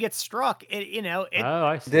spot gets struck, Oh,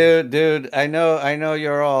 I see. Dude, I know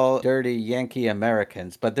you're all dirty Yankee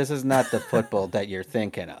Americans, but this is not the football that you're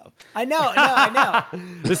thinking of. I know.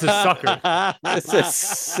 This is soccer.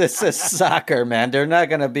 This is soccer, man. They're not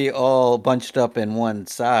gonna be all bunched up in one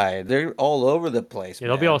side. They're all over the place. Yeah,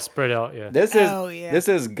 they'll be all spread out. Yeah. This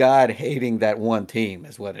is God hating that one team,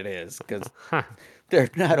 is what it is, because they're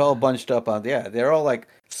not all bunched up on. Yeah, they're all like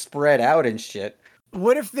spread out and shit.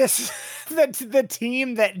 What if the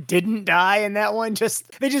team that didn't die in that one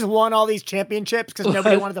they just won all these championships because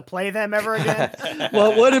nobody wanted to play them ever again?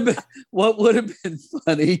 What would have been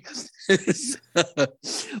funny is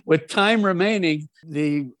with time remaining,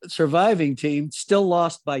 the surviving team still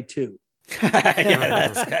lost by 2.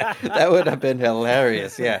 That would have been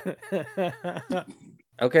hilarious. Yeah.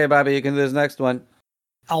 Okay, Bobby, you can do this next one.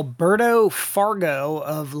 Alberto Fargo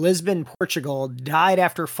of Lisbon, Portugal, died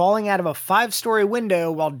after falling out of a 5-story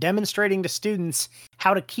window while demonstrating to students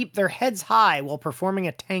how to keep their heads high while performing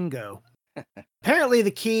a tango. Apparently,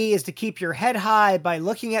 the key is to keep your head high by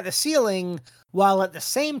looking at the ceiling while at the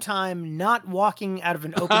same time not walking out of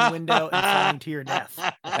an open window and falling to your death.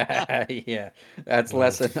 Yeah, that's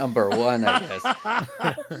lesson number 1, I guess.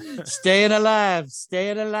 Staying alive.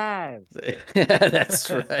 That's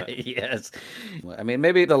right. Yes. I mean,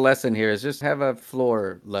 maybe the lesson here is just have a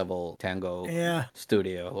floor level tango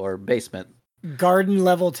studio or basement. Garden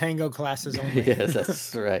level tango classes only. Yes,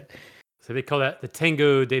 that's right. So they call that the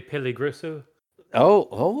Tango de Peligroso.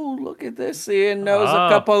 Oh, look at this. Ian knows a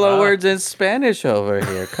couple of words in Spanish over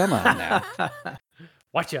here. Come on now.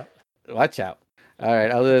 Watch out. All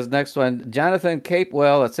right, I'll do this next one. Jonathan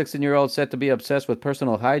Capewell, a 16-year-old said to be obsessed with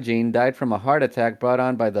personal hygiene, died from a heart attack brought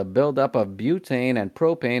on by the buildup of butane and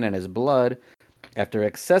propane in his blood after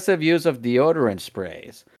excessive use of deodorant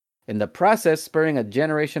sprays. In the process, spurring a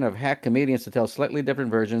generation of hack comedians to tell slightly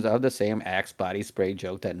different versions of the same Axe body spray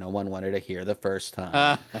joke that no one wanted to hear the first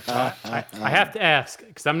time. I have to ask,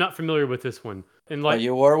 because I'm not familiar with this one. And Are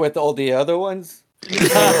you were with all the other ones?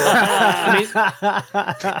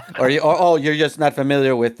 Or you're just not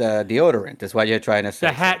familiar with deodorant, is what you're trying to say.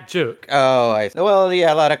 The hat joke. Oh, I see. Well,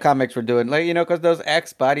 yeah, a lot of comics were doing, like, because those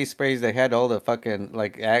Axe body sprays, they had all the fucking,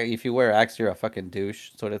 like, if you wear Axe, you're a fucking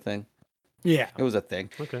douche sort of thing. Yeah. It was a thing.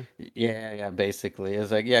 Okay. Yeah, basically. It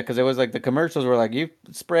was like, because it was like the commercials were like, you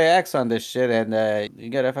spray Axe on this shit and you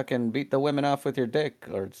gotta fucking beat the women off with your dick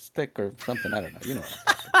or stick or something. I don't know. You know.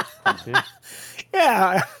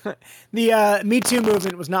 Yeah. The Me Too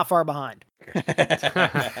movement was not far behind.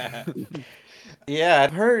 Yeah,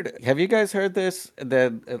 I've heard. Have you guys heard this?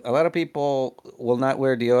 That a lot of people will not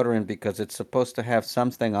wear deodorant because it's supposed to have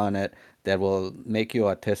something on it that will make you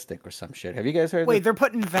autistic or some shit. Have you guys heard? Wait, they're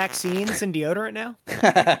putting vaccines in deodorant now?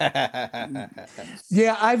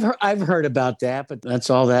 Yeah, I've heard about that, but that's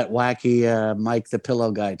all that wacky Mike the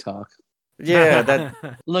Pillow Guy talk. Yeah,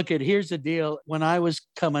 that. Look, here's the deal. When I was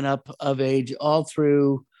coming up of age, all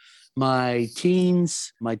through my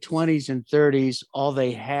teens, my 20s and 30s, all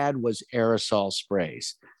they had was aerosol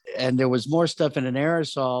sprays. And there was more stuff in an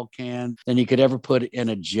aerosol can than you could ever put in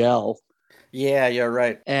a gel. Yeah, you're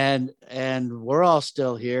right. And we're all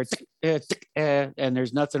still here. And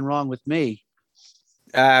there's nothing wrong with me.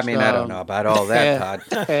 I mean, I don't know about all that, Todd.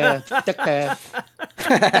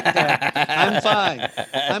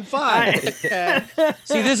 I'm fine.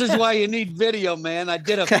 See, this is why you need video, man. I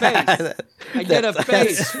did a face. I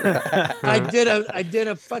did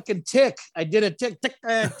a fucking tick. I did a tick.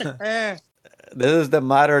 This is the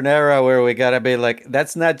modern era where we gotta be like,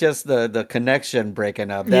 that's not just the connection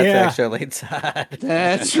breaking up. That's Yeah. actually Todd.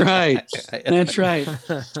 That's right. That's right.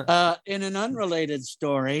 In an unrelated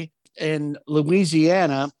story, in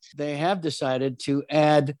Louisiana, they have decided to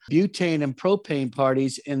add butane and propane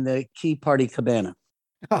parties in the Key Party Cabana.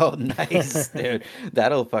 Oh, nice, dude.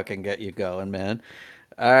 That'll fucking get you going, man.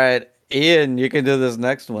 All right, Ian, you can do this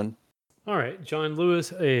next one. All right. John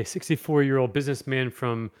Lewis, a 64-year-old businessman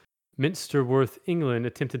from Minsterworth, England,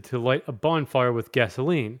 attempted to light a bonfire with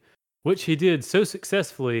gasoline, which he did so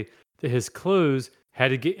successfully that his clothes had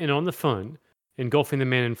to get in on the fun, engulfing the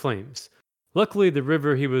man in flames. Luckily, the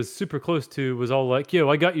river he was super close to was all like, "Yo,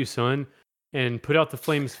 I got you, son," and put out the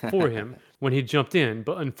flames for him when he jumped in.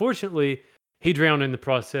 But unfortunately, he drowned in the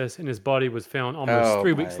process, and his body was found almost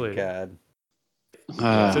 3 weeks later. God.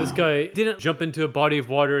 So this guy didn't jump into a body of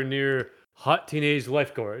water near hot teenage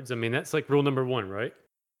lifeguards. I mean, that's like rule number 1, right?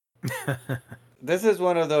 This is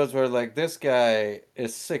one of those where, like, this guy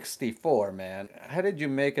is 64, man. How did you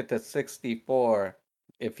make it to 64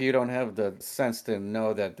 if you don't have the sense to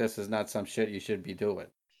know that this is not some shit you should be doing?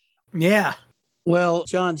 Yeah. Well,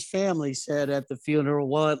 John's family said at the funeral,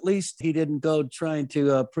 well, at least he didn't go trying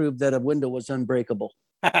to prove that a window was unbreakable.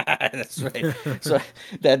 That's right. So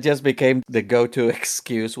that just became the go-to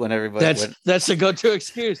excuse when everybody That's the go-to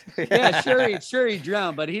excuse. Yeah, sure he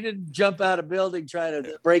drowned, but he didn't jump out of building trying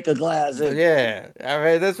to break a glass. Yeah, I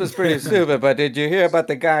mean, this was pretty stupid, but did you hear about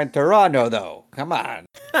the guy in Toronto, though? Come on.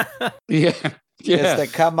 Yeah. It's the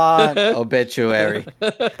come on obituary.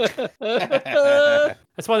 That's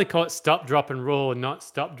why they call it stop, drop, and roll, and not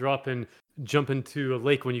stop, drop, and jump into a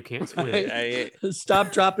lake when you can't swim.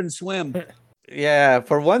 Stop, drop, and swim. Yeah,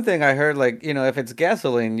 for one thing, I heard, like, you know, if it's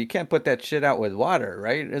gasoline, you can't put that shit out with water,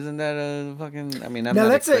 right? Isn't that a fucking? I mean, I'm No, not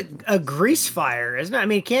that's expecting- a grease fire, isn't it? I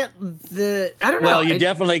mean, I don't know. Well, you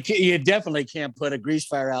definitely can't put a grease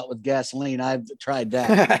fire out with gasoline. I've tried that.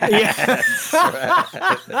 Yeah.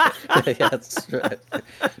 That's right.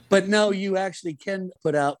 But no, you actually can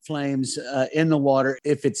put out flames in the water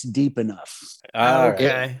if it's deep enough. All right.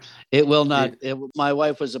 Okay. It will not. My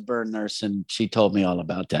wife was a burn nurse, and she told me all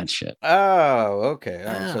about that shit. Oh, okay.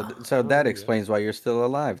 All right. Ah. So that explains why you're still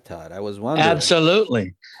alive, Todd. I was wondering.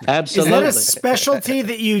 Absolutely. Is Absolutely. that a specialty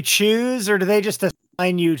that you choose, or do they just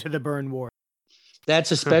assign you to the burn ward? That's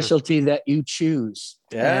a specialty that you choose.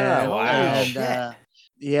 Yeah, wow. And,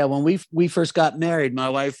 yeah, when we first got married, my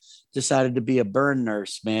wife decided to be a burn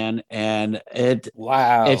nurse, man, and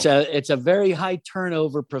Wow. it's a very high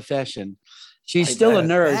turnover profession. She's I still a bet.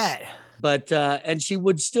 nurse, That. but and she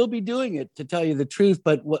would still be doing it, to tell you the truth.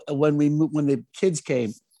 But when the kids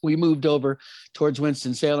came, we moved over towards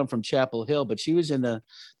Winston-Salem from Chapel Hill, but she was in the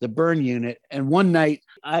burn unit. And one night,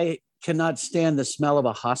 I cannot stand the smell of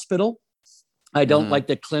a hospital. I don't like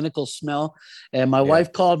the clinical smell. And my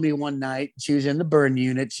wife called me one night. She was in the burn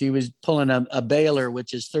unit. She was pulling a baler,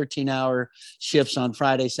 which is 13-hour shifts on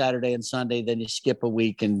Friday, Saturday, and Sunday. Then you skip a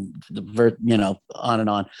week and, on and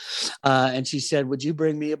on. And she said, "Would you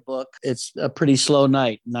bring me a book? It's a pretty slow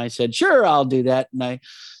night." And I said, "Sure, I'll do that." And I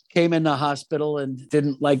came in the hospital and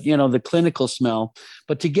didn't like, the clinical smell.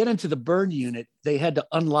 But to get into the burn unit, they had to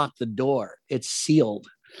unlock the door. It's sealed.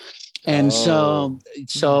 And so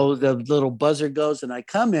the little buzzer goes, and I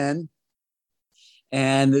come in,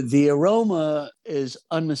 and the aroma is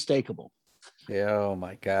unmistakable. Yeah, oh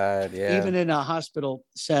my God. Yeah. Even in a hospital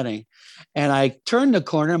setting. And I turn the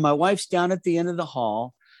corner, my wife's down at the end of the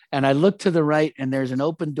hall, and I look to the right, and there's an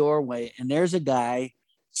open doorway, and there's a guy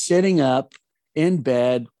sitting up in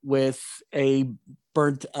bed with a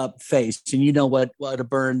burnt up face. And you know what a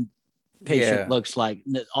burn patient looks like.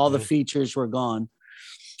 All the features were gone.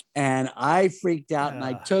 And I freaked out, and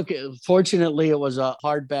I took it. Fortunately, it was a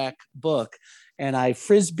hardback book, and I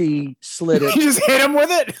frisbee slid it. You just hit him with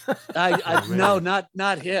it? No,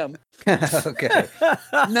 not him. Okay.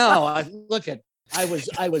 No,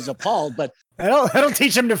 I was appalled, but That'll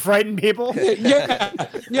teach him to frighten people.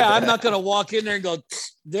 yeah, I'm not going to walk in there and go,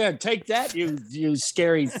 "There, take that, you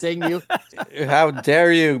scary thing, you." How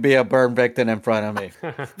dare you be a burn victim in front of me?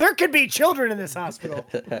 There could be children in this hospital.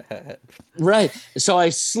 Right. So I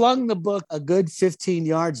slung the book a good 15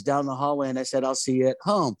 yards down the hallway, and I said, "I'll see you at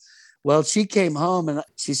home." Well, she came home and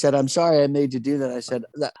she said, "I'm sorry I made you do that." I said,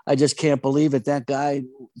 "I just can't believe it. That guy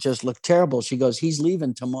just looked terrible." She goes, "He's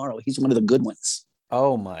leaving tomorrow. He's one of the good ones."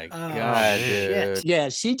 Oh my God, shit. dude. Yeah,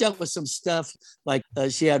 she dealt with some stuff like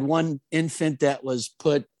she had one infant that was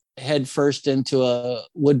put head first into a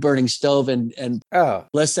wood burning stove, and Oh,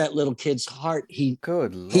 bless that little kid's heart, he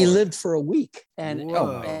good Lord. lived for a week, and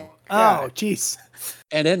Whoa. Oh, jeez.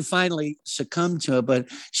 and then finally succumbed to it. But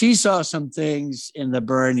she saw some things in the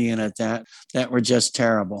burn unit that were just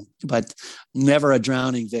terrible, but never a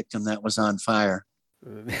drowning victim that was on fire.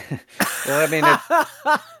 Well, I mean,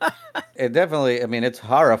 it definitely, I mean, it's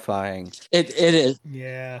horrifying, It is.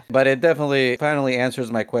 Yeah. but it definitely finally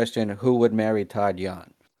answers my question, who would marry Todd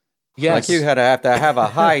Young? Yes. Like you have to have a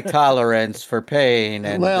high tolerance for pain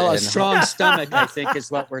and a and strong stomach, I think, is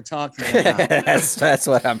what we're talking about. that's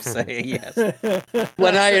what I'm saying. Yes.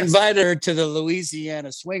 When I invited her to the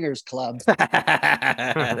Louisiana Swingers Club,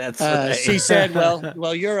 That's right. she said,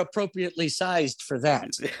 well, you're appropriately sized for that.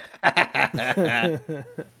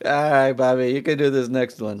 All right, Bobby, you can do this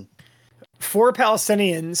next one. 4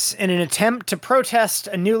 Palestinians, in an attempt to protest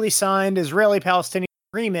a newly signed Israeli-Palestinian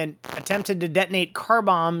agreement, attempted to detonate car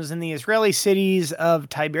bombs in the Israeli cities of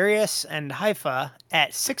Tiberias and Haifa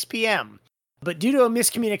at 6 p.m. But due to a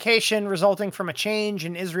miscommunication resulting from a change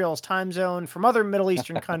in Israel's time zone from other Middle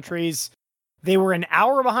Eastern countries, they were an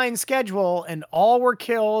hour behind schedule and all were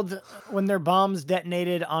killed when their bombs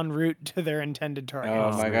detonated en route to their intended target.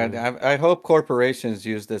 Oh my God! I hope corporations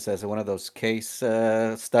use this as one of those case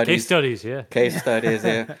studies. Case studies, yeah. Case studies.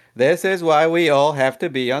 Yeah. This is why we all have to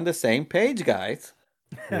be on the same page, guys.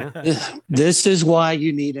 This is why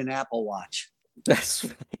you need an Apple Watch. That's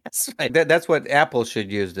right. That's what Apple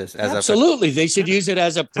should use this as. Absolutely, they should use it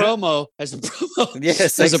as a promo.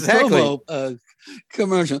 Yes, as exactly. a promo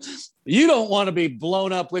commercial. You don't want to be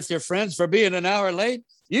blown up with your friends for being an hour late.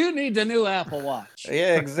 You need the new Apple Watch.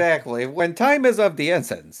 Yeah, exactly. When time is of the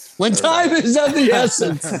essence. When time is of the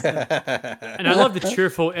essence. And I love the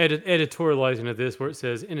cheerful editorializing of this, where it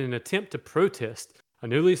says, in an attempt to protest a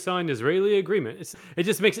newly signed Israeli agreement. It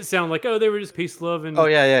just makes it sound like, oh, they were just peace, love, and Oh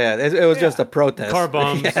yeah. It was just a protest. car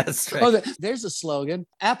bombs. Yeah, that's right. Oh, there's a slogan: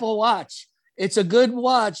 Apple Watch. It's a good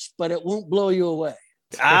watch, but it won't blow you away.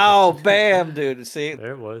 Ow, bam, dude. See,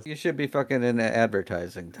 there it was. you should be fucking in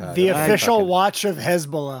advertising, Todd. The I official fucking- watch of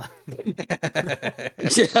Hezbollah.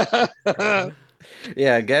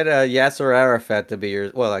 Yeah, get Yasser Arafat to be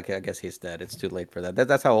your. Well, I guess he's dead. It's too late for that.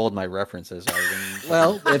 That's how old my references are.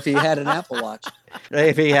 Well, if he had an Apple Watch.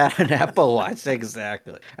 If he had an Apple Watch,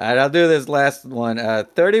 exactly. All right, I'll do this last one.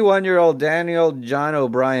 31-year-old Daniel John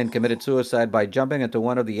O'Brien committed suicide by jumping into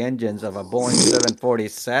one of the engines of a Boeing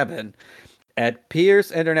 747 at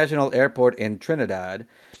Pierce International Airport in Trinidad.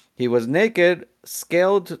 He was naked,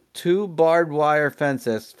 scaled 2 barbed wire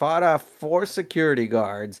fences, fought off 4 security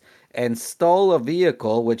guards, and stole a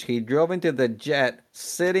vehicle which he drove into the jet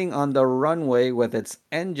sitting on the runway with its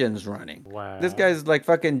engines running. Wow. This guy's like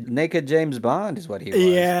fucking naked James Bond is what he was.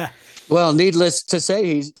 Yeah. Well, needless to say,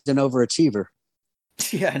 he's an overachiever.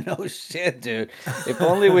 Yeah, no shit, dude. If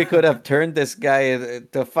only we could have turned this guy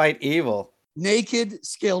to fight evil. Naked,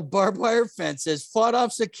 scaled barbed wire fences, fought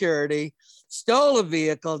off security, stole a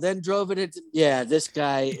vehicle, then drove it into. Yeah, this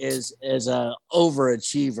guy is a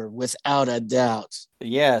overachiever without a doubt.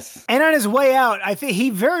 Yes. And on his way out, I think he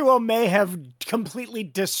very well may have completely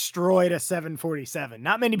destroyed a 747.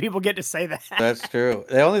 Not many people get to say that. That's true.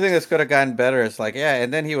 The only thing that's could have gotten better is like, yeah,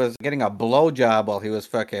 and then he was getting a blowjob while he was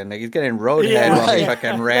fucking, he's getting roadhead while he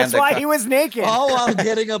fucking ran That's the why car. he was naked. All while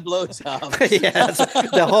getting a blowjob. Yes,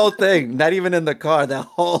 the whole thing, not even in the car, the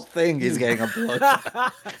whole thing he's getting a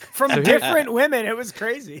blowjob. From different women. It was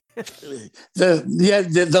crazy.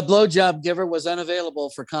 The blowjob giver was unavailable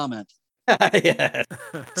for comment. Yeah.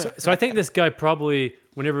 So I think this guy probably,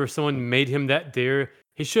 whenever someone made him that dare,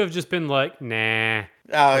 he should have just been like, nah.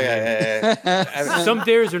 Oh, yeah. Some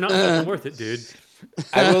dares are not fucking worth it, dude.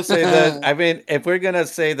 I will say that, I mean, if we're going to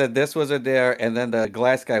say that this was a dare and then the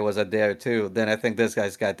glass guy was a dare too, then I think this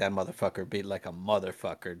guy's got that motherfucker beat like a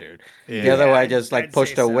motherfucker, dude. The other Yeah, guy just like I'd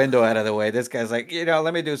pushed say the so. window out of the way. This guy's like,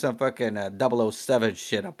 let me do some fucking 007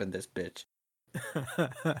 shit up in this bitch.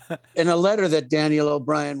 In a letter that Daniel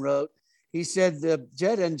O'Brien wrote, he said the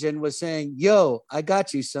jet engine was saying, "Yo, I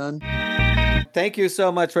got you, son." Thank you so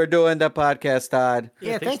much for doing the podcast, Todd.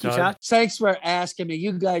 Yeah, thanks, thank you, Todd. Todd. Thanks for asking me.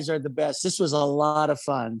 You guys are the best. This was a lot of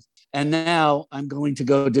fun. And now I'm going to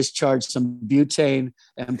go discharge some butane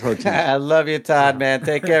and protein. I love you, Todd, man.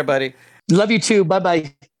 Take care, buddy. Love you too.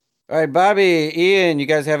 Bye-bye. All right, Bobby, Ian, you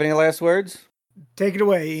guys have any last words? Take it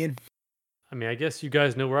away, Ian. I mean, I guess you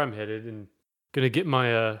guys know where I'm headed, and gonna get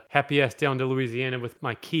my happy ass down to Louisiana with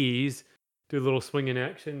my keys, do a little swinging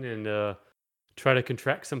action, and try to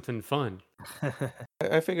contract something fun.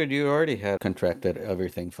 I figured you already had contracted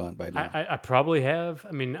everything fun by now. I probably have.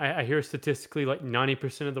 I mean, I hear statistically like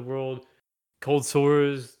 90% of the world cold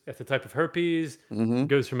sores at the type of herpes Mm-hmm.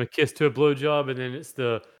 goes from a kiss to a blowjob, and then it's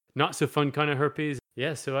the not so fun kind of herpes.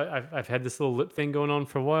 Yeah, so I've had this little lip thing going on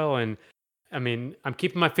for a while, and I mean, I'm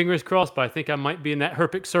keeping my fingers crossed, but I think I might be in that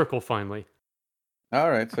herpes circle finally. All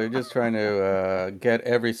right, so you're just trying to get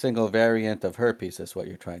every single variant of herpes. Is what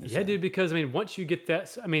you're trying to Yeah, say. dude, because I mean, once you get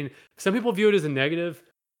that, I mean, some people view it as a negative,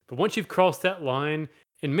 but once you've crossed that line,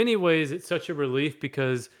 in many ways, it's such a relief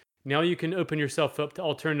because now you can open yourself up to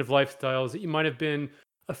alternative lifestyles that you might have been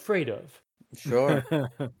afraid of. Sure.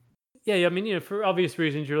 Yeah, I mean, for obvious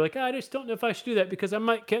reasons, you're like, I just don't know if I should do that because I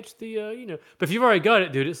might catch the. But if you've already got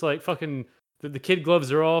it, dude, it's like fucking the kid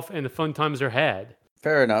gloves are off and the fun times are had.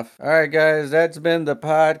 Fair enough. All right, guys, that's been the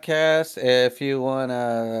podcast. If you want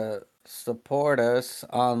to support us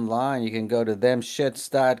online, you can go to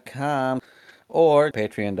themshits.com or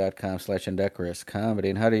patreon.com/indecorous comedy.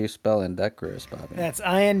 And how do you spell indecorous, Bobby? That's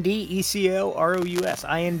INDECOROUS.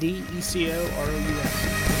 INDECOROUS.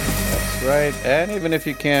 That's right. And even if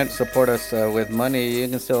you can't support us with money, you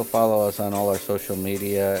can still follow us on all our social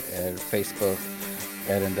media at Facebook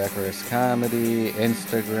at Indecorous Comedy,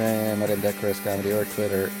 Instagram at Indecorous Comedy, or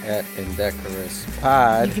Twitter at Indecorous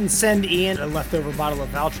Pod. You can send Ian a leftover bottle of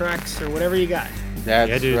Valtrex or whatever you got. Yeah,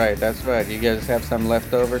 That's dude. right. That's right. You guys have some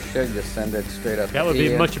leftover shit, just send it straight up. That to would be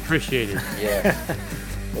Ian. much appreciated. Yeah.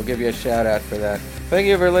 We'll give you a shout out for that. Thank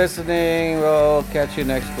you for listening. We'll catch you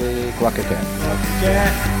next week. Waka cat.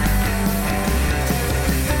 Yeah.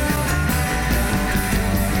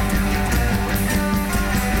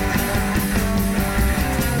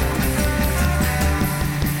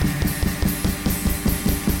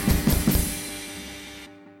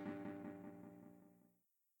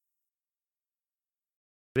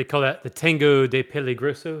 They call that the Tango de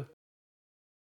Peligroso.